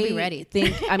 So I'll be ready.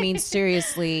 I mean,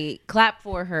 seriously, clap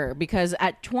for her, because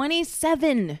at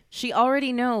 27, she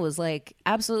already knows, like,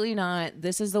 absolutely not.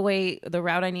 This is the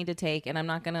route I need to take, and I'm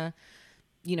not gonna,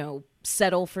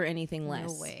 settle for anything less.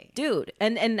 No way. Dude.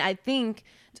 And I think,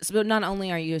 so not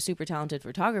only are you a super talented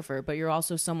photographer, but you're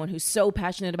also someone who's so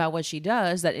passionate about what she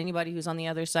does that anybody who's on the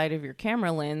other side of your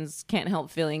camera lens can't help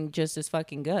feeling just as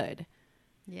fucking good.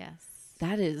 Yes.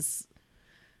 That is,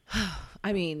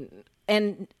 I mean,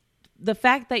 and the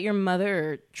fact that your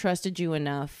mother trusted you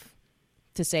enough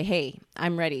to say, hey,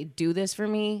 I'm ready, do this for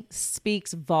me,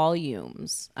 speaks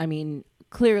volumes. I mean,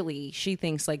 clearly she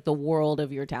thinks like the world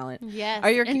of your talent. Yes.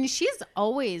 And she's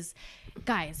always,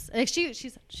 guys, like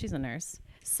she's a nurse.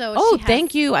 So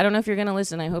thank you. I don't know if you're going to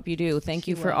listen. I hope you do. Thank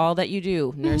you for all that you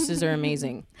do. Nurses are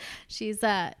amazing. She was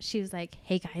like,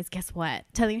 hey guys, guess what?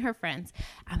 Telling her friends,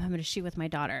 I'm going to shoot with my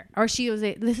daughter. Or she was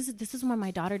like, this is what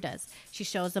my daughter does. She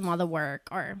shows them all the work.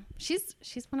 Or she's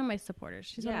one of my supporters.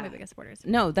 She's one of my biggest supporters.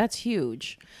 No, that's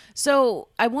huge. So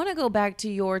I want to go back to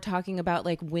your talking about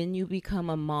like when you become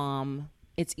a mom,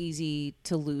 it's easy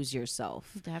to lose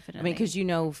yourself. Definitely. I mean,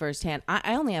 because firsthand,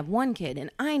 I only have one kid and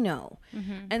I know.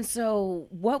 And so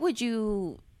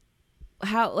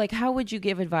how would you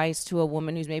give advice to a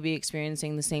woman who's maybe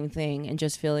experiencing the same thing and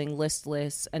just feeling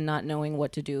listless and not knowing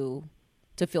what to do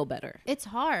to feel better? It's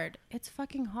hard. It's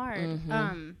fucking hard.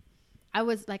 I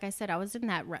was, like I said, I was in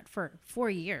that rut for 4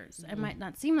 years. It might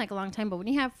not seem like a long time, but when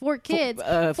you have 4 kids,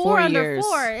 4 under years.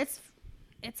 4,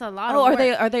 it's a lot of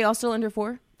work. Are they all still under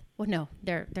 4? Well, no,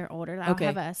 they're older. Okay.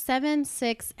 I have a 7,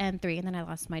 6, and 3, and then I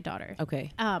lost my daughter.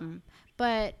 Okay.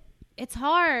 But it's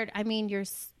hard. I mean, you're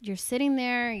sitting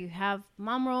there. You have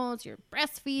mom roles. You're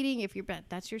breastfeeding.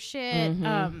 That's your shit.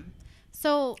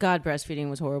 So God, breastfeeding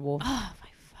was horrible. Oh my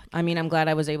fuck. I mean, I'm glad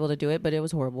I was able to do it, but it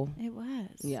was horrible. It was.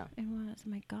 Yeah. It was.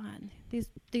 Oh my God. These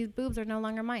boobs are no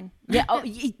longer mine. Yeah.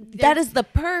 That is the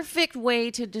perfect way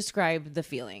to describe the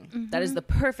feeling. That is the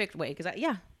perfect way. Because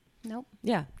Nope.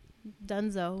 Yeah.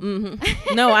 Dunzo.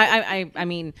 No, I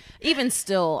mean, even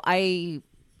still, and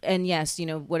yes,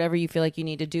 whatever you feel like you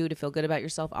need to do to feel good about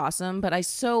yourself, awesome. But I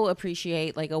so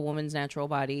appreciate like a woman's natural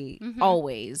body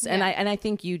always. Yeah. And I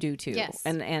think you do too. Yes.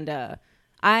 And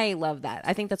I love that.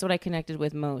 I think that's what I connected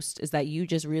with most, is that you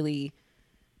just really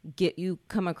you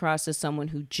come across as someone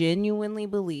who genuinely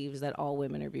believes that all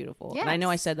women are beautiful. Yes. And I know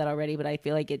I said that already, but I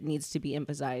feel like it needs to be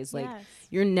emphasized. Like, Yes.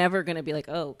 you're never going to be like,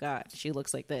 oh God, she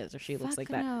looks like this or she looks like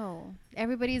that. No,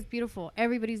 everybody's beautiful.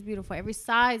 Everybody's beautiful. Every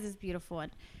size is beautiful.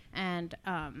 And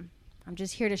I'm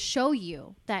just here to show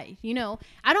you that,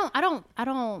 I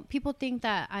don't, people think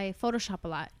that I Photoshop a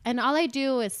lot, and all I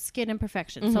do is skin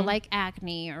imperfections. So like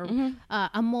acne or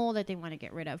a mole that they want to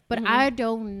get rid of, but I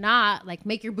do not like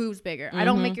make your boobs bigger. I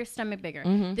don't make your stomach bigger.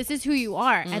 This is who you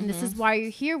are. And this is why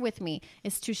you're here with me,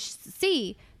 is to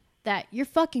see that you're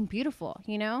fucking beautiful,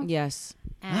 Yes.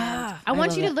 And I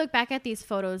want you to look back at these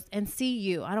photos and see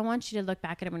you. I don't want you to look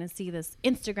back at them and see this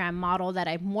Instagram model that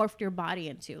I morphed your body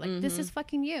into. Like, this is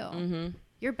fucking you.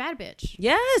 You're a bad bitch.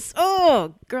 Yes.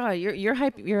 Oh, girl, you're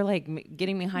hype. You're like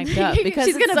getting me hyped up because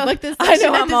she's gonna book this. I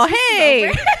know. I'm all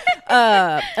hey.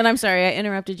 And I'm sorry I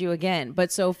interrupted you again.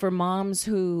 But so for moms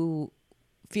who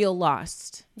feel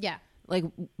lost, yeah, like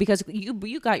because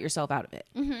you got yourself out of it,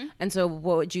 and so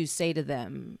what would you say to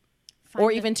them,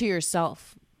 or even to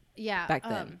yourself? Yeah, back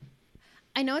then.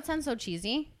 I know it sounds so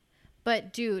cheesy,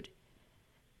 but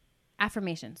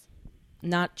affirmations.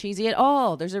 Not cheesy at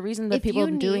all. There's a reason that people have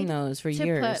been doing those for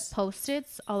years. Put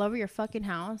Post-its all over your fucking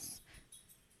house.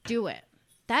 Do it.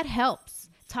 That helps.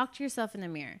 Talk to yourself in the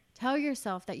mirror. Tell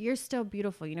yourself that you're still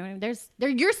beautiful. You know what I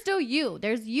mean? You're still you.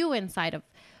 There's you inside of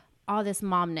all this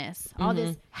momness, all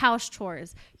this house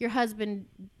chores. Your husband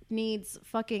needs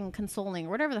fucking consoling,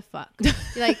 whatever the fuck.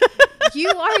 Like, you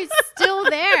are still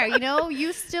there,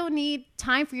 you still need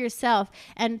time for yourself,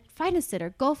 and find a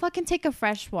sitter. Go fucking take a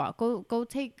fresh walk. Go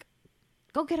take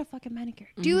Go get a fucking manicure.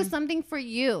 Do something for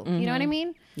you. You know what I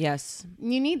mean? Yes.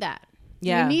 You need that.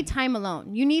 Yeah. You need time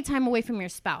alone. You need time away from your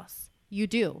spouse. You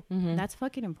do. That's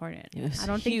fucking important. Yes, I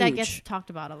don't think that gets talked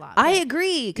about a lot. I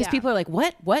agree. Because Yeah. people are like,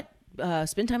 what?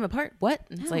 Spend time apart? What?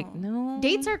 And it's like, no.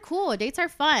 Dates are cool. Dates are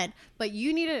fun. But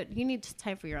you need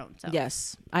time for your own self.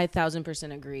 Yes, I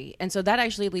 1,000% agree. And so that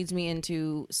actually leads me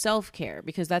into self-care,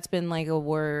 because that's been like a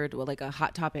word, well, like a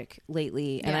hot topic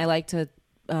lately. And Yeah. I like to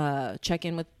check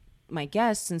in with my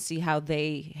guests and see how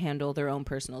they handle their own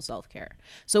personal self-care.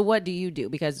 So what do you do?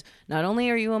 Because not only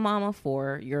are you a mom of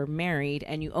 4, you're married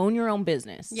and you own your own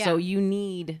business. Yeah. So you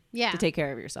need Yeah. to take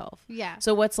care of yourself. Yeah.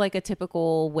 So what's like a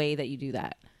typical way that you do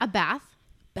that? A bath.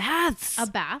 Baths. A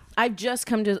bath. I've just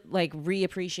come to like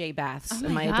reappreciate baths Oh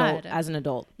in my my God. as an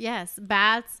adult. Yes,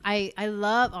 baths. I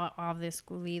love this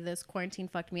quarantine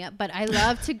fucked me up, but I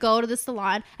love to go to the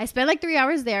salon. I spend like 3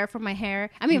 hours there for my hair.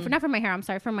 I mean, not for my hair. I'm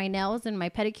sorry, for my nails and my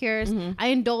pedicures. I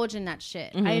indulge in that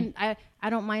shit. I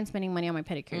don't mind spending money on my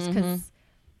pedicures because,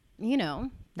 you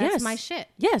know, that's Yes. my shit.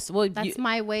 Yes. Well, That's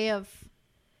my way of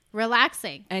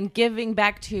relaxing. and giving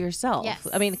back to yourself. Yes.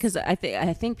 I mean, because I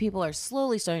think people are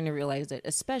slowly starting to realize it,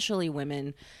 especially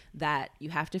women, that you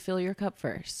have to fill your cup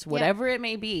first, whatever it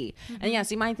may be. And yeah,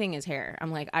 see, my thing is hair.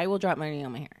 I'm like, I will drop money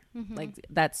on my hair. Like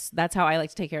that's how I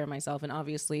like to take care of myself. And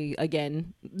obviously,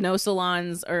 again, no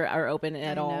salons are open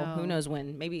at all. know. Who knows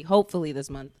when? Maybe, hopefully this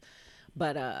month.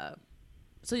 But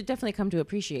so you definitely come to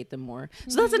appreciate them more.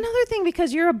 So that's another thing,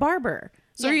 because you're a barber.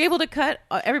 So are you Yes. able to cut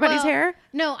everybody's Well, hair?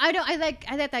 No, I don't. I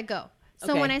let that go.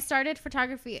 So Okay. when I started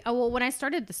photography, when I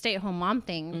started the stay-at-home mom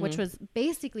thing, which was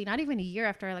basically not even a year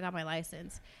after I got my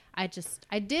license, I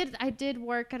did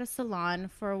work at a salon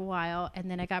for a while,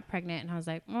 and then I got pregnant, and I was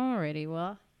like, alrighty,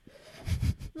 well,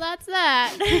 that's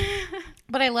that.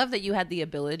 But I love that you had the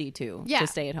ability to Yeah.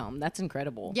 stay at home. That's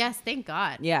incredible. Yes, thank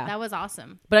God. Yeah. that was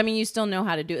awesome. But I mean, you still know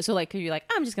how to do it. So like, you're like,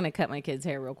 I'm just going to cut my kid's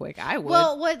hair real quick. I would.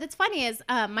 Well, what's funny is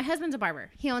my husband's a barber.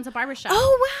 He owns a barber shop.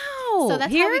 Oh, wow. so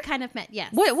that's Here? how we kind of met.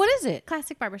 Yes. What is it?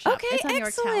 Classic barber shop. Okay, It's on Yorktown.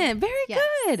 excellent. Very Yes.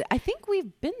 good. I think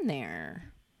we've been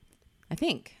there. I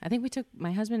think we took,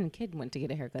 my husband and kid went to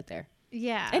get a haircut there.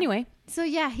 Yeah. Anyway. So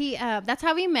yeah, he that's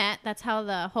how we met. That's how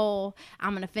the whole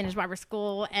I'm gonna finish barber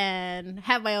school and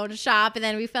have my own shop, and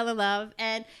then we fell in love.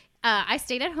 And I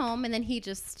stayed at home, and then he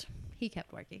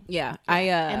kept working. Yeah.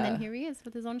 And then here he is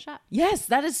with his own shop. Yes,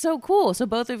 that is so cool. So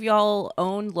both of y'all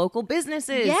own local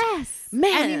businesses. Yes,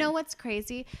 Man. And you know what's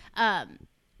crazy?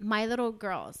 My little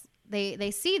girls,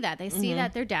 they see that. They see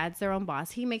that their dad's their own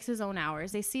boss. He makes his own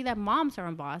hours. They see that mom's her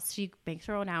own boss. She makes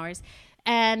her own hours,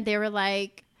 and they were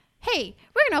like, "Hey,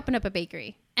 we're gonna open up a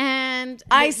bakery." And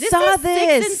I saw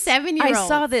this. 6 and 7-year-olds. I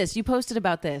saw this. You posted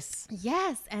about this.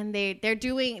 Yes, and they're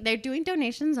doing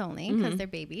donations only because they're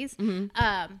babies.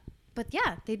 But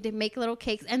yeah, they make little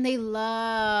cakes, and they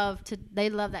love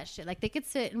that shit. Like, they could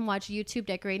sit and watch YouTube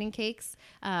decorating cakes.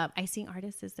 Icing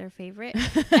artist is their favorite,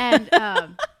 and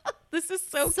This is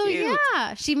so cute.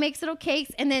 Yeah, she makes little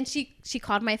cakes, and then she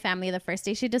called my family the first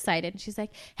day she decided. She's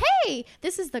like, "Hey,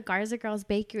 this is the Garza Girls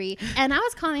Bakery, and I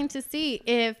was calling to see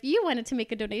if you wanted to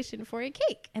make a donation for a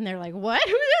cake." And they're like, "What?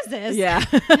 Who is this?" Yeah.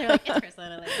 And they're like, "It's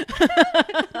Crystal."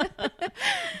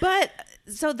 But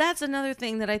so that's another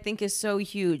thing that I think is so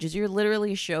huge, is you're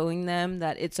literally showing them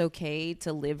that it's okay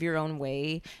to live your own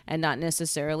way and not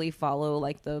necessarily follow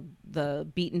like the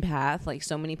beaten path like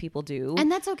so many people do.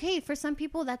 And that's okay. For some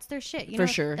people, that's their shit. You For know,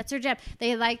 sure. That's their job.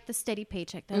 They like the steady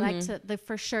paycheck. They like the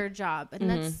for sure job. And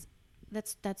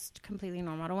that's completely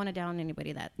normal. I don't want to down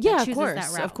anybody that yeah, chooses of course,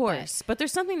 that route, of course. But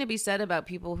there's something to be said about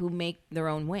people who make their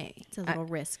own way. It's a little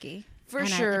risky. For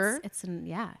sure.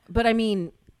 Yeah. But I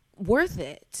mean, worth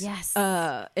it. Yes.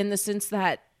 In the sense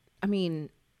that, I mean,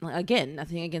 again,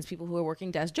 nothing against people who are working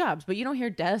desk jobs, but you don't hear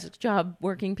desk job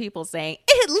working people saying,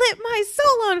 "It lit my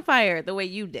soul on fire," the way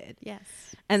you did. Yes.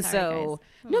 And Sorry, so,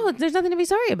 guys. no, there's nothing to be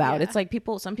sorry about. Yeah. It's like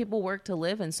some people work to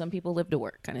live and some people live to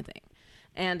work, kind of thing.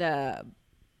 And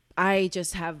I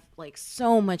just have like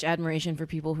so much admiration for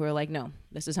people who are like, no,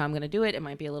 this is how I'm going to do it. It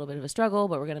might be a little bit of a struggle,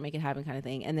 but we're going to make it happen, kind of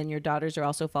thing. And then your daughters are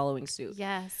also following suit.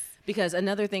 Yes. Because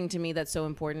another thing to me that's so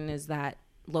important is that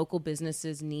local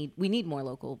businesses we need more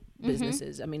local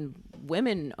businesses. I mean,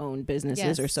 women-owned businesses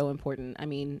Yes. are so important. I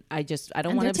mean, I don't And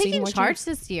want they're to see taking more charge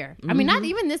this year. I mean, not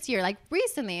even this year, like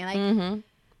recently. Like,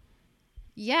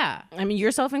 yeah. I mean,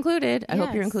 yourself included. I hope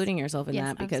you're Yes. including yourself in Yes,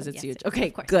 that because it's absolutely. huge. Yes, Okay,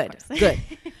 of course, good, of course. good.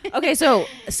 Okay, so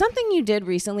something you did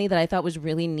recently that I thought was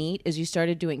really neat is you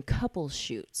started doing couple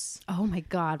shoots. Oh my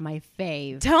God, my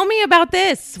fave. Tell me about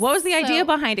this. What was the idea So-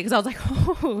 behind it? Because I was like,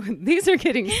 oh, these are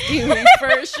getting steamy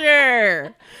for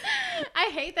sure.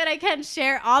 I hate that I can't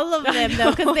share all of them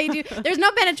though, because they do. There's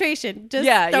no penetration. Just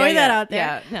throwing that out there.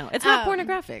 Yeah, no, it's not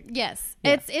pornographic. Yes,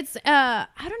 Yeah. it's. I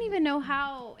don't even know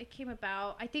how it came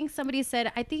about. I think somebody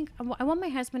said, I think I want my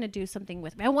husband to do something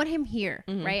with me. I want him here,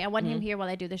 right? I want him here while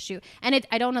I do the shoot, and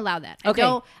I don't allow that. Okay.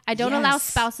 I don't allow Yes.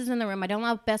 spouses in the room. I don't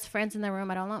allow best friends in the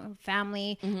room. I don't allow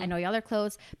family. I know y'all are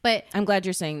close, but I'm glad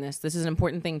you're saying this. This is an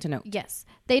important thing to know. yes,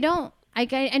 they don't. I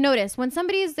notice when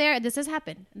somebody is there, this has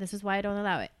happened. This is why I don't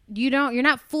allow it. You're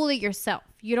not fully yourself.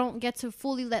 You don't get to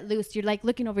fully let loose. You're like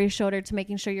looking over your shoulder to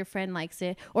making sure your friend likes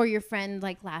it, or your friend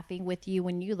like laughing with you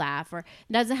when you laugh, or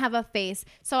doesn't have a face.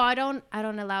 So I don't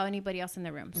allow anybody else in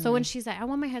the room. So when she's like, I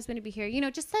want my husband to be here,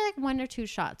 just like 1 or 2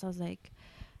 shots. I was like,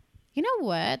 you know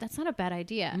what? That's not a bad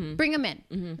idea. Bring him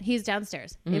in. He's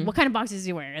downstairs. What kind of boxes is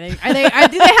he wearing? Do they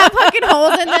have fucking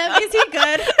holes in them? Is he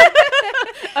good?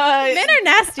 Men are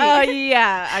nasty.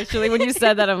 Yeah. Actually, when you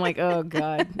said that, I'm like, oh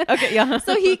God. Okay. Yeah.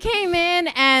 So he came in,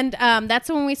 and that's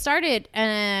when we started.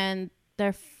 And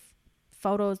their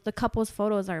photos, the couple's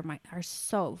photos are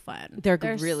so fun. They're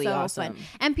really awesome. Fun.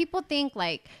 And people think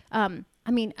like,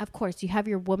 of course, you have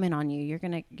your woman on you.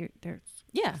 There's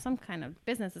some kind of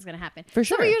business is going to happen. For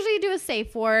sure. So we usually do a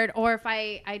safe word, or if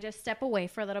I just step away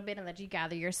for a little bit and let you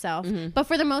gather yourself. But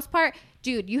for the most part,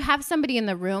 dude, you have somebody in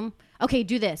the room. Okay,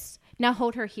 do this. Now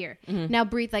hold her here. Now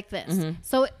breathe like this.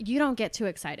 So you don't get too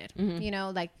excited.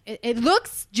 Like it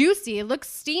looks juicy. It looks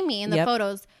steamy in the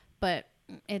photos, but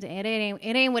it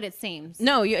ain't what it seems.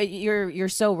 No, you're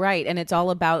so right, and it's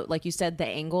all about, like you said, the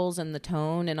angles and the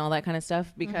tone and all that kind of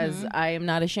stuff. Because I am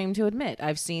not ashamed to admit,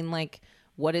 I've seen like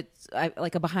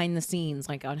like a behind the scenes,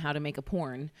 like on how to make a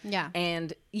porn. Yeah.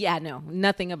 And no,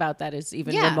 nothing about that is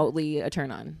even remotely a turn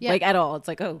on, like at all. It's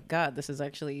like, oh God, this is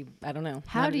actually, I don't know.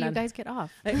 How do you guys get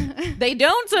off? They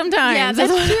don't sometimes. Yeah,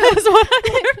 that's true. That's what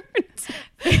I learned.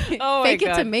 Oh, fake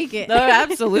it to make it. No,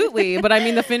 absolutely. But I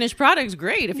mean, the finished product's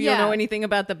great if you don't know anything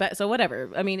about so whatever.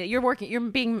 I mean, you're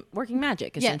working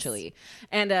magic essentially. Yes.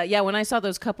 And when I saw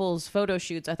those couples photo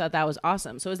shoots, I thought that was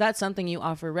awesome. So is that something you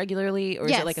offer regularly, or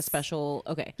is it like a special?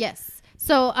 Okay. Yes.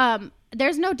 So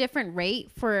there's no different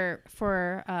rate for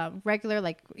regular,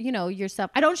 like, yourself.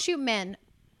 I don't shoot men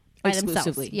by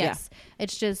exclusively. Themselves. Yes. Yeah.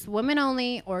 It's just women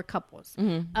only or couples.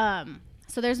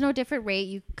 So there's no different rate.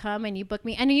 You come and you book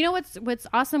me. And you know what's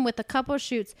awesome with the couple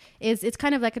shoots is it's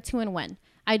kind of like a 2-in-1.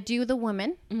 I do the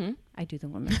woman. I do the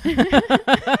woman.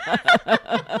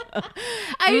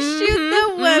 I shoot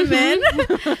the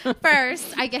woman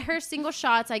first. I get her single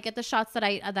shots. I get the shots that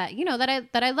I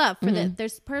love.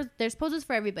 There's poses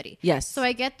for everybody. Yes. So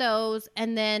I get those,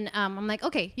 and then I'm like,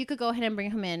 okay, you could go ahead and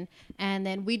bring him in, and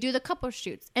then we do the couple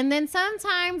shoots, and then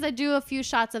sometimes I do a few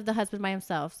shots of the husband by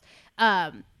himself.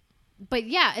 But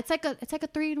yeah, it's like a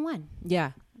 3-in-1.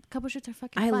 Yeah. Couple shoots are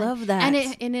fucking fun. I love that.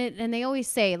 And they always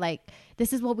say like,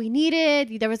 this is what we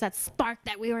needed. There was that spark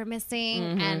that we were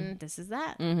missing, and this is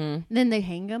that. Then they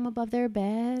hang them above their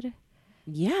bed.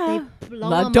 Yeah. They blow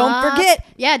them don't up. forget.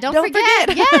 Yeah, don't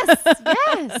forget.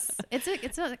 Yes. It's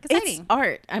exciting. It's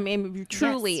art. I mean,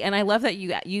 truly. Yes. And I love that you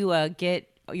get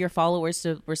your followers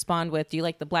to respond with, do you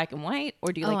like the black and white,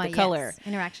 or do you like the color?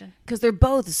 Interaction. Because they're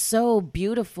both so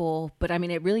beautiful, but I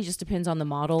mean, it really just depends on the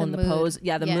model and the pose.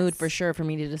 Yeah, the mood for sure for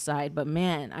me to decide. But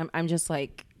man, I'm just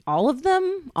like, all of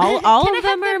them, all of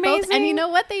them are amazing. Both? And you know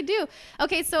what they do?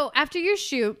 Okay, so after your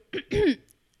shoot,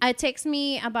 it takes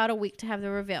me about a week to have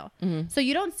the reveal. So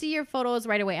you don't see your photos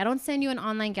right away. I don't send you an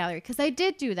online gallery, because I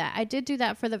did do that.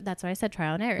 That's why I said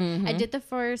trial and error. I did the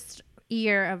first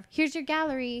year of, here's your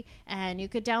gallery, and you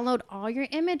could download all your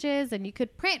images, and you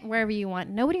could print wherever you want.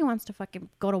 Nobody wants to fucking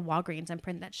go to Walgreens and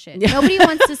print that shit. Nobody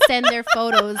wants to send their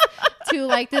photos to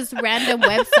like this random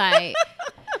website.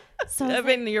 So I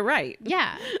mean, you're right.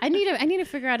 Yeah, I need to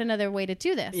figure out another way to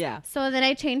do this. Yeah. So then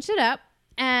I changed it up,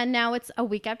 and now it's a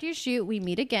week after you shoot, we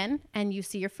meet again, and you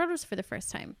see your photos for the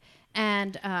first time.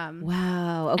 And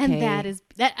wow, okay. And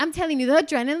that I'm telling you, the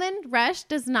adrenaline rush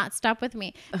does not stop with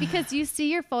me, because you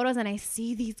see your photos, and I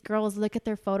see these girls look at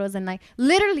their photos and like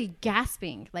literally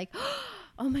gasping, like,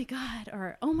 oh my God,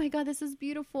 or oh my God, this is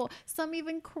beautiful. Some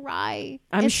even cry.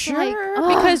 I'm sure,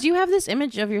 like, because you have this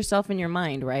image of yourself in your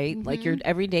mind, right? Like your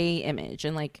everyday image,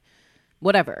 and like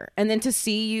whatever. And then to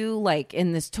see you like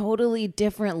in this totally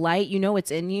different light,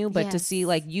 it's in you, but to see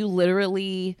like you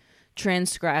literally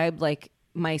transcribed like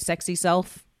my sexy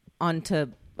self onto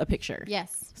a picture.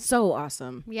 Yes. So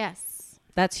awesome. Yes.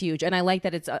 That's huge. And I like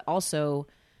that it's also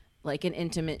like an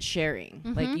intimate sharing.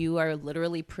 Like you are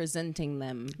literally presenting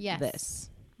them this.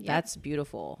 Yep. That's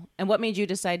beautiful. And what made you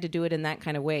decide to do it in that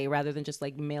kind of way rather than just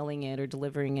like mailing it or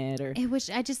delivering it? Or it was,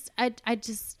 I just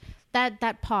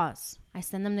that pause. I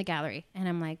send them the gallery, and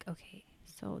I'm like, okay,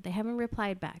 So they haven't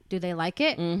replied back. Do they like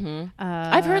it?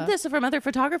 I've heard this from other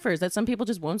photographers that some people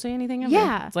just won't say anything ever.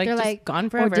 Yeah. It's like they're just like gone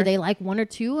forever. Or do they like one or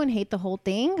two and hate the whole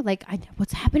thing? Like,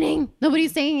 what's happening?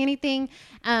 Nobody's saying anything.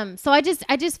 So I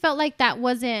just felt like that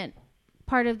wasn't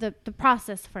part of the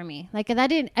process for me. Like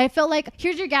I felt like,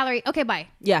 here's your gallery. Okay, bye.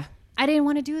 Yeah. I didn't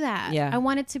want to do that. Yeah. I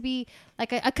wanted to be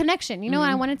like a connection, you know,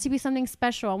 and I wanted to be something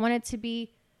special. I wanted to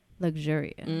be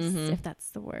luxurious, if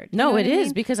that's the word. No, it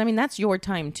is, because I mean, that's your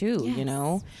time too, you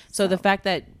know? So the fact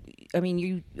that, I mean,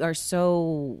 you are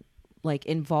so like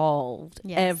involved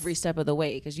every step of the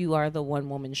way, because you are the one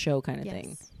woman show kind of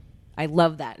thing. I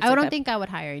love that. I don't think I would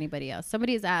hire anybody else.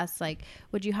 Somebody's asked, like,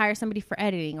 would you hire somebody for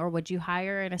editing, or would you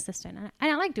hire an assistant? And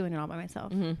I like doing it all by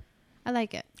myself. I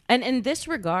like it. And in this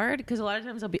regard, because a lot of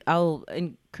times I'll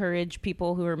encourage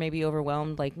people who are maybe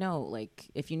overwhelmed, like, no, like,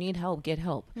 if you need help, get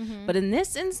help. But in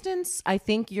this instance, I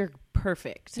think you're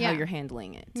perfect how you're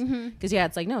handling it. Because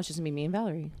it's like, no, it's just gonna be me and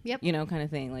Valerie. Yep. You know, kind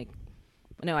of thing. Like,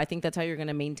 no, I think that's how you're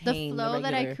gonna maintain the flow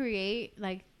that I create.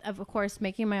 Like, of course,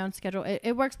 making my own schedule,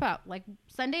 it works out. Like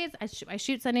Sundays, I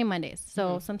shoot Sunday, Mondays.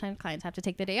 So sometimes clients have to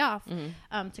take the day off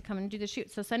to come and do the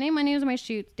shoot. So Sunday, Mondays are my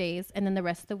shoot days, and then the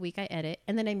rest of the week I edit,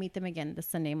 and then I meet them again the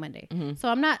Sunday, Monday. So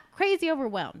I'm not crazy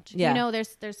overwhelmed. Yeah. You know,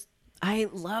 there's. I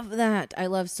love that. I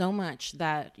love so much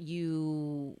that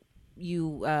you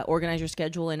organize your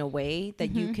schedule in a way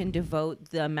that you can devote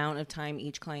the amount of time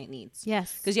each client needs.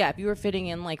 Yes. Because if you were fitting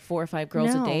in like 4 or 5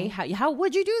 girls a day, how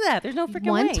would you do that? There's no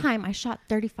freaking way. One time I shot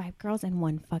 35 girls in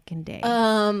one fucking day.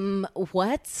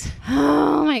 What?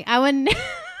 Oh my! I wouldn't.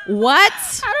 What?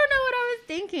 I don't know what I was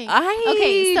thinking.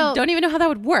 Okay, so don't even know how that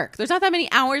would work. There's not that many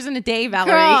hours in a day,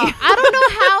 Valerie. Girl, I don't know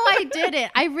how I did it.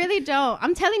 I really don't.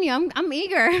 I'm telling you, I'm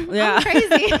eager. Yeah. I'm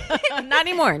crazy. Not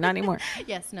anymore.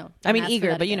 Yes, no. I mean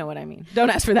eager, but you know what I mean.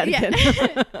 Don't ask for that again.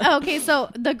 Okay,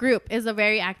 so the group is a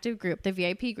very active group, the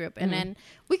VIP group, and then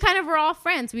we kind of were all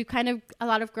friends. We kind of, a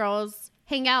lot of girls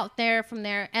hang out there from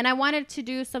there, and I wanted to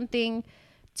do something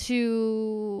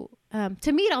to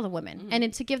meet all the women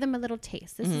and to give them a little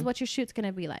taste. This is what your shoot's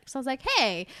gonna be like. So I was like,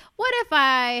 hey, what if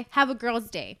I have a girls'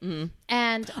 day?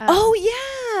 And oh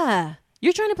yeah,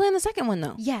 you're trying to plan the second one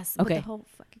though. Yes. Okay. But the whole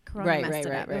fucking corona messed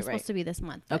it up. It was supposed to be this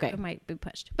month. But it might be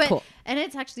pushed. But cool. And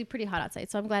it's actually pretty hot outside,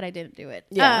 so I'm glad I didn't do it.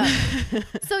 Yeah.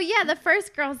 So yeah, the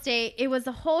first girls' day, it was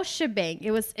a whole shebang.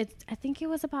 I think it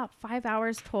was about 5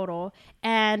 hours total,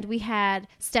 and we had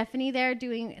Stephanie with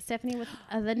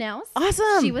the nails.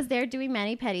 Awesome. She was there doing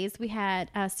mani pedis. We had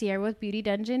Sierra with Beauty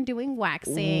Dungeon doing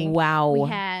waxing. Wow. We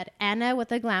had Anna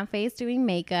with a glam face doing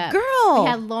makeup. Girl. We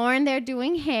had Lauren there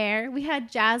doing hair. We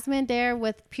had Jasmine there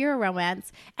with Pure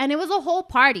Romance, and it was a whole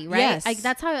party, right? Yes. Like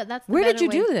that's Where did you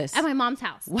do this? At my mom's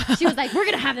house. Wow. She was like, "We're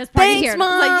gonna have this party Thanks, here."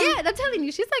 Mom. I was like, yeah, I'm telling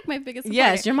you, she's like my biggest supporter.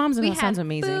 Yes, your mom's sounds had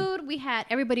amazing. Food. We had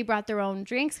everybody brought their own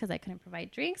drinks because I couldn't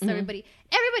provide drinks. So everybody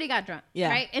got drunk,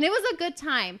 right? And it was a good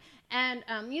time, and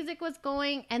music was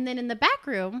going. And then in the back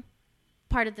room,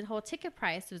 part of the whole ticket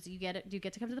price was you get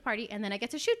to come to the party, and then I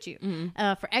get to shoot you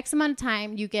for X amount of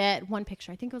time. You get one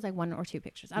picture. I think it was like 1 or 2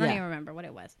 pictures. I don't even remember what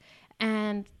it was.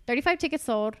 And 35 tickets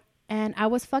sold. And I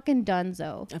was fucking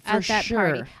donezo at that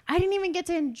party. I didn't even get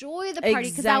to enjoy the party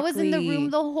because I was in the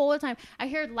room the whole time. I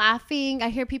heard laughing. I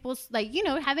hear people like,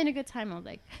 having a good time. I was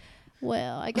like,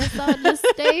 well, I guess I'll just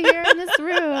stay here in this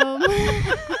room.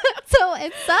 So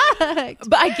it sucked.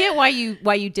 But I get why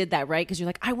you did that, right? Because you're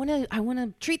like, I want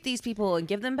to treat these people and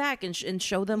give them back and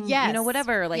show them,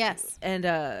 whatever. Like, yes. And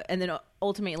then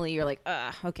ultimately you're like,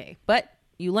 okay, but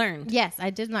you learned. Yes, I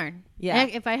did learn. Yeah.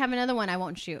 And if I have another one, I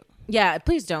won't shoot. Yeah,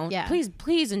 please don't. Yeah.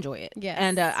 Please enjoy it. Yes.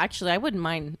 And actually, I wouldn't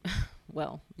mind.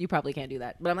 Well, you probably can't do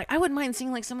that, but I'm like, I wouldn't mind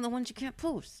seeing like some of the ones you can't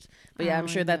post. But yeah, I'm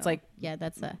sure that's like,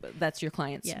 that's your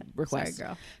client's request. Sorry,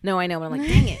 girl. No, I know, but I'm like,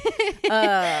 dang it.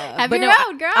 Have your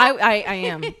own, girl. I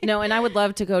am. No, and I would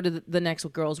love to go to the next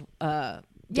girls. Yeah,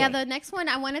 the next one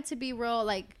I want it to be real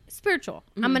like spiritual.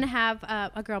 I'm gonna have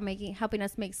a girl helping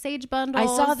us make sage bundles. I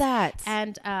saw that.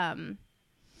 And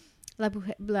La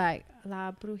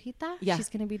Brujita. Yeah. She's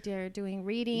going to be there doing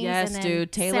readings. Yes, and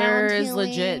dude. Taylor is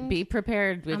legit. Be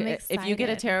prepared. If you get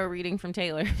a tarot reading from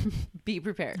Taylor, be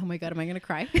prepared. Oh my God, am I going to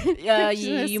cry?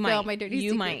 You might. My dirty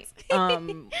you secrets.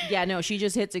 might. Yeah, no, she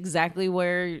just hits exactly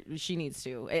where she needs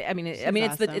to.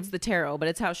 It's the tarot, but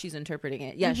it's how she's interpreting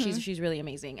it. Yeah, she's really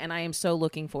amazing. And I am so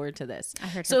looking forward to this. I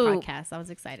heard her podcast. I was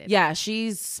excited. Yeah,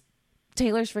 she's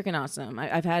Taylor's freaking awesome.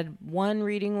 I've had one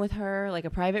reading with her, like a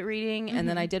private reading, and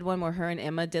then I did one where her and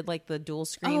Emma did like the dual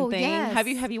screen thing. Yes.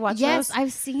 Have you watched Yes, those?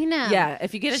 I've seen them. Yeah,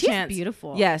 if you get a She's chance.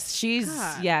 beautiful. Yes, she's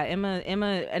God. Emma,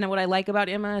 and what I like about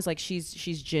Emma is like she's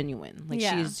genuine. Like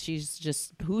Yeah. she's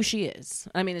just who she is.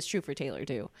 I mean, it's true for Taylor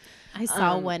too. I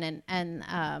saw one and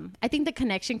I think the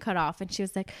connection cut off, and she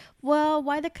was like, "Well,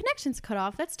 why the connection's cut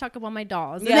off? Let's talk about my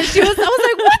dolls." And Yeah. then I was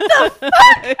like, "What the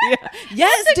fuck? Yeah.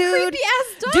 Yes, That's a dude. creepy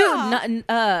ass doll." Dude,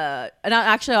 and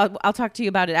I'll talk to you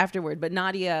about it afterward. But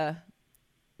Nadia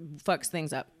fucks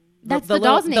things up. That's the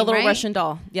doll's name, the little right? Russian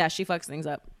doll. Yeah, she fucks things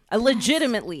up.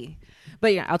 Legitimately.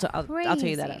 But yeah, I'll tell you that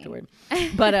Crazy. afterward.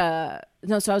 But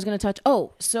no, so I was gonna touch.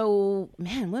 Oh, so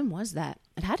man, when was that?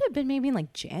 It had to have been maybe in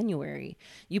like January.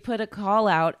 You put a call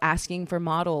out asking for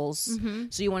models. Mm-hmm.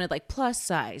 So you wanted like plus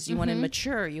size, you wanted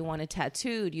mature, you wanted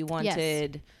tattooed, you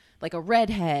wanted like a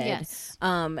redhead. Yes.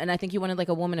 And I think you wanted like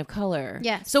a woman of color.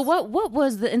 Yes. So what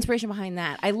was the inspiration behind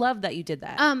that? I love that you did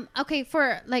that. Okay,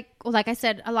 for like I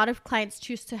said, a lot of clients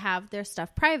choose to have their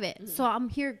stuff private. So I'm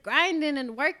here grinding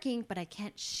and working, but I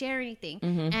can't share anything.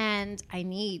 And I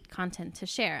need content to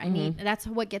share. That's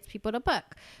what gets people to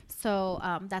book. So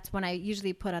that's when I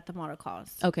usually put out the model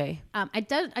calls. Okay. I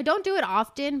don't do it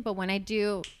often, but when I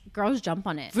do, girls jump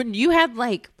on it. You had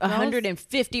like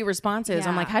 150 responses.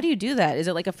 I'm Yeah. like, how do you do that? Is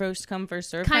it like a first come first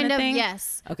serve Kind of, thing?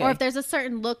 yes. Okay. Or if there's a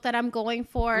certain look that I'm going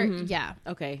for, yeah.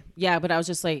 Okay. Yeah, but I was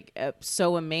just like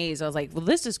so amazed. I was like, well,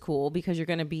 this is cool because you're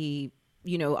going to be,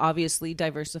 obviously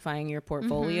diversifying your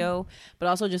portfolio, but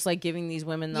also just like giving these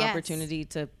women the Yes. opportunity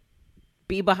to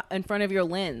be in front of your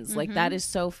lens. Like that is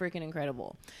so freaking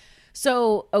incredible.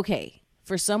 So, okay,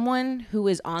 for someone who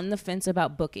is on the fence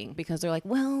about booking because they're like,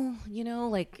 well,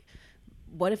 like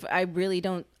what if I really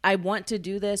don't, I want to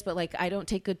do this, but like I don't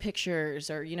take good pictures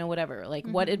or, whatever. Like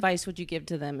what advice would you give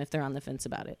to them if they're on the fence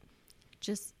about it?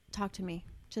 Just talk to me.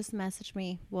 Just message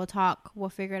me. We'll talk. We'll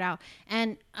figure it out.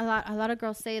 And a lot of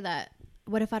girls say that,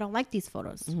 what if I don't like these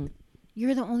photos?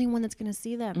 You're the only one that's going to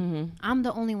see them. I'm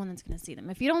the only one that's going to see them.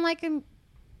 If you don't like them,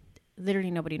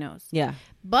 literally nobody knows. Yeah.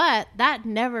 But that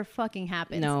never fucking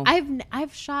happens. No.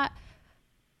 I've shot,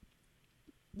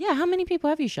 Yeah. How many people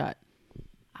have you shot?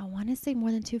 I want to say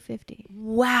more than 250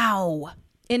 Wow.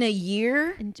 In a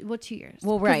year? in 2 years.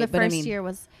 Well, 'Cause right, The but I first mean, year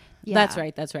was, That's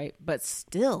right. But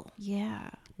still. Yeah.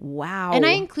 Wow. And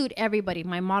I include everybody,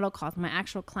 my model calls, my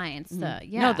actual clients. No,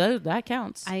 that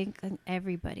counts. I include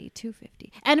everybody,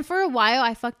 250. And for a while,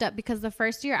 I fucked up because the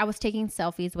first year I was taking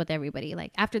selfies with everybody.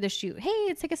 Like after the shoot, hey,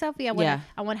 let's take a selfie. I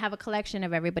want to have a collection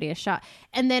of everybody a shot.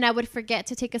 And then I would forget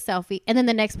to take a selfie. And then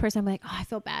the next person, I'm like, oh, I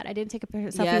feel bad. I didn't take a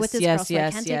selfie with this girl, so I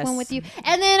can't take one with you.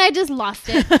 And then I just lost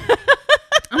it.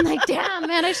 I'm like, damn,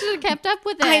 man, I should have kept up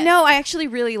with it. I know. I actually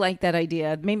really like that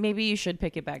idea. Maybe you should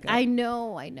pick it back up. I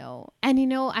know.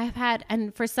 And I've had,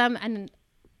 and for some, and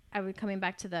I would coming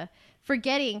back to the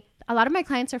forgetting, a lot of my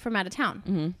clients are from out of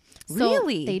town. So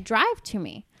Really? they drive to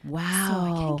me. Wow. So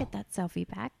I can't get that selfie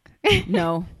back.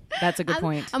 No, that's a good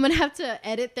point. I'm going to have to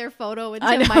edit their photo into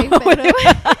I know. my photo.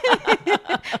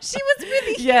 She was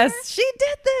really Yes, here. she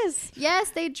did this.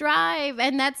 Yes, they drive.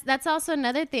 And that's also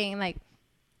another thing. Like,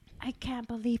 I can't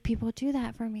believe people do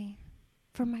that for me,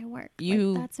 for my work.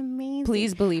 That's amazing.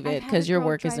 Please believe it, I've had because a your girl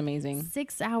work is drive amazing.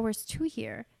 6 hours to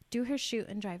here, do her shoot,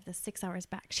 and drive the 6 hours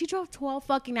back. She drove 12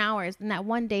 fucking hours in that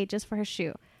one day just for her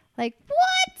shoot. Like,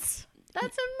 what?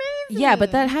 That's amazing. Yeah,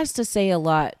 but that has to say a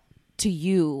lot to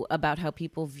you about how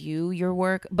people view your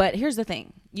work. But here's the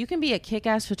thing. You can be a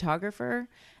kick-ass photographer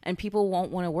and people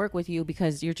won't want to work with you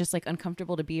because you're just like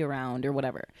uncomfortable to be around or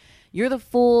whatever. You're the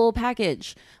full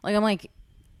package. Like, I'm like,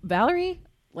 Valerie,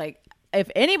 like, if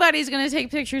anybody's going to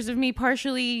take pictures of me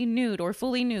partially nude or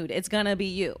fully nude, it's going to be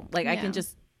you. Like, I can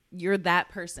just, you're that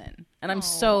person. And I'm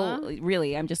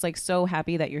I'm just like so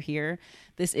happy that you're here.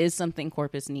 This is something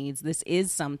Corpus needs. This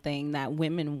is something that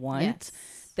women want. Yes.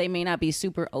 They may not be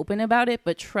super open about it,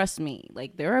 but trust me,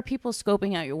 like there are people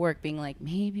scoping out your work being like,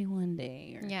 maybe one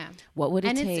day, or what would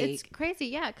it take? And it's crazy.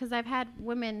 Yeah. Cause I've had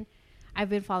women, I've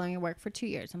been following your work for 2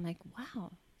 years. I'm like,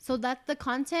 wow. So that's the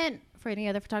content for any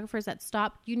other photographers that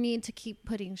stop. You need to keep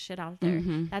putting shit out there.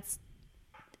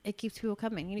 It keeps people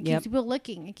coming. It keeps people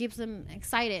looking. It keeps them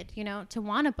excited, to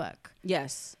want to book.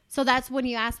 Yes. So that's when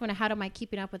you ask how am I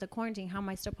keeping up with the quarantine? How am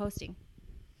I still posting?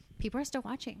 People are still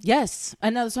watching. Yes.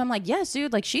 I know. So I'm like, yes,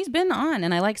 dude, like she's been on.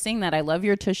 And I like seeing that. I love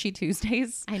your Tushy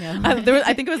Tuesdays. I know.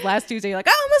 I think it was last Tuesday. You're like,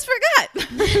 I almost forgot.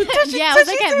 I was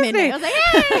like at midnight. I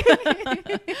was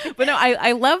like, hey. But no,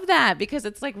 I love that because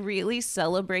it's like really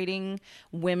celebrating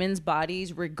women's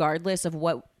bodies regardless of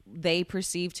what they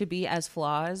perceive to be as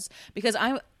flaws. Because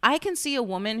I can see a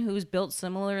woman who's built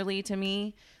similarly to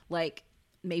me, like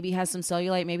maybe has some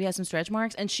cellulite, maybe has some stretch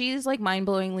marks, and she's like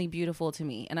mind-blowingly beautiful to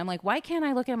me. And I'm like, why can't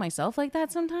I look at myself like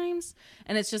that sometimes?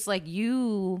 And it's just like,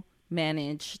 you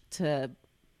manage to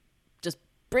just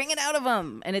bring it out of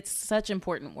them, and it's such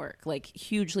important work, like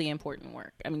hugely important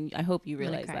work. I mean, I hope you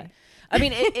realize that. I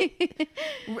mean,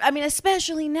 I mean,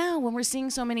 especially now when we're seeing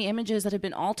so many images that have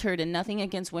been altered, and nothing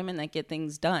against women that get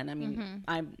things done. I mean,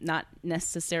 I'm not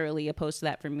necessarily opposed to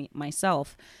that for me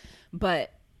myself,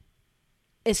 but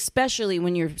especially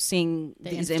when you're seeing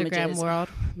these Instagram images, world,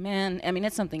 man, I mean,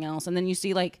 it's something else. And then you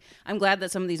see, like, I'm glad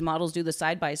that some of these models do the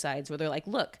side by sides where they're like,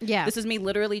 look, this is me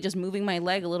literally just moving my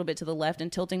leg a little bit to the left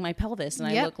and tilting my pelvis, and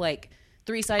I look like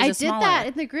 3 sizes smaller. I did that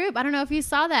in the group. I don't know if you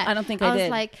saw that. I don't think I did.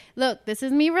 was like, look, this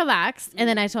is me relaxed. And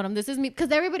then I told them, this is me. Because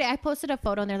everybody, I posted a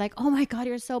photo and they're like, oh my God,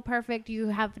 you're so perfect. You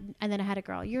have, and then I had a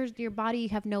girl, your body, you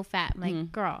have no fat. I'm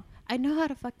like, girl, I know how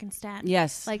to fucking stand.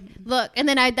 Yes. Like, look. And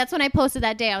then that's when I posted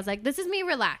that day. I was like, this is me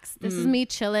relaxed. This is me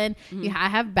chilling. I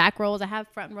have back rolls. I have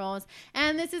front rolls.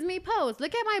 And this is me pose.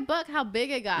 Look at my butt, how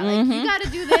big it got. Like, you got to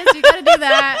do this. You got to do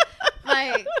that.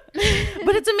 Like.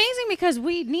 But it's amazing because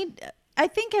we need, I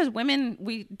think as women,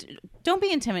 we don't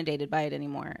be intimidated by it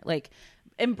anymore. Like,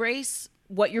 embrace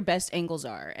what your best angles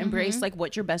are. Embrace like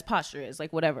what your best posture is.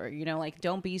 Like, whatever, you know, like,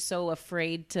 don't be so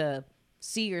afraid to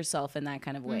see yourself in that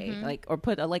kind of way, like, or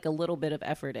put a little bit of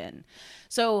effort in.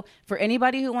 So for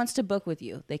anybody who wants to book with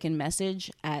you, they can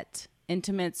message at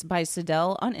Intimates by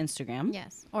Sidel on Instagram.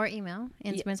 Yes. Or email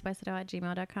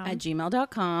intimatesbysidel@gmail.com. At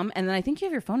gmail.com. And then I think you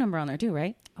have your phone number on there too,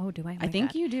 right? Oh, do I? I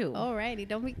think you do. Alrighty.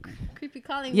 Don't be creepy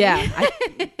calling Yeah.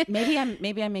 me. Maybe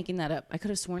I'm making that up. I could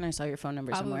have sworn I saw your phone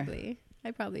number somewhere. Probably. I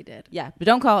probably did. Yeah, but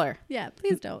don't call her. Yeah,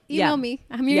 please don't. Email me.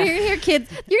 I mean, you're gonna hear kids.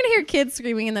 You're gonna hear kids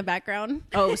screaming in the background.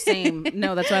 Oh, same.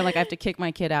 No, that's why I have to kick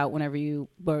my kid out whenever you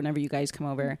guys come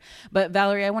over. But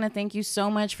Valerie, I want to thank you so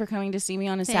much for coming to see me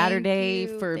on a Saturday,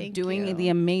 for doing the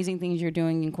amazing things you're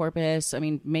doing in Corpus. I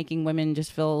mean, making women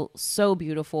just feel so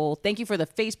beautiful. Thank you for the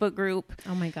Facebook group.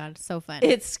 Oh my God, so fun.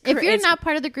 If you're not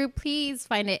part of the group, please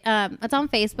find it. It's on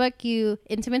Facebook.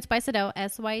 Intimates by Sidel,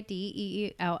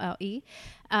 SYDEELLE.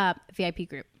 VIP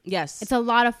group. Yes. It's a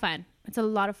lot of fun.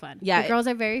 Yeah. The girls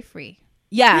are very free.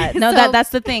 Yeah. No, so,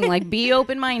 that's the thing. Like, be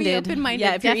open-minded. Yeah, if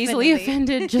definitely. You're easily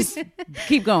offended, just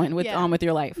keep going on with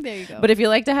your life. There you go. But if you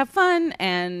like to have fun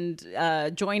and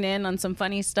join in on some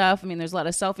funny stuff, I mean, there's a lot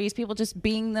of selfies, people just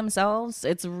being themselves.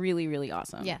 It's really, really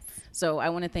awesome. Yes. So I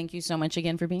want to thank you so much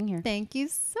again for being here. Thank you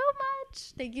so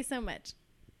much.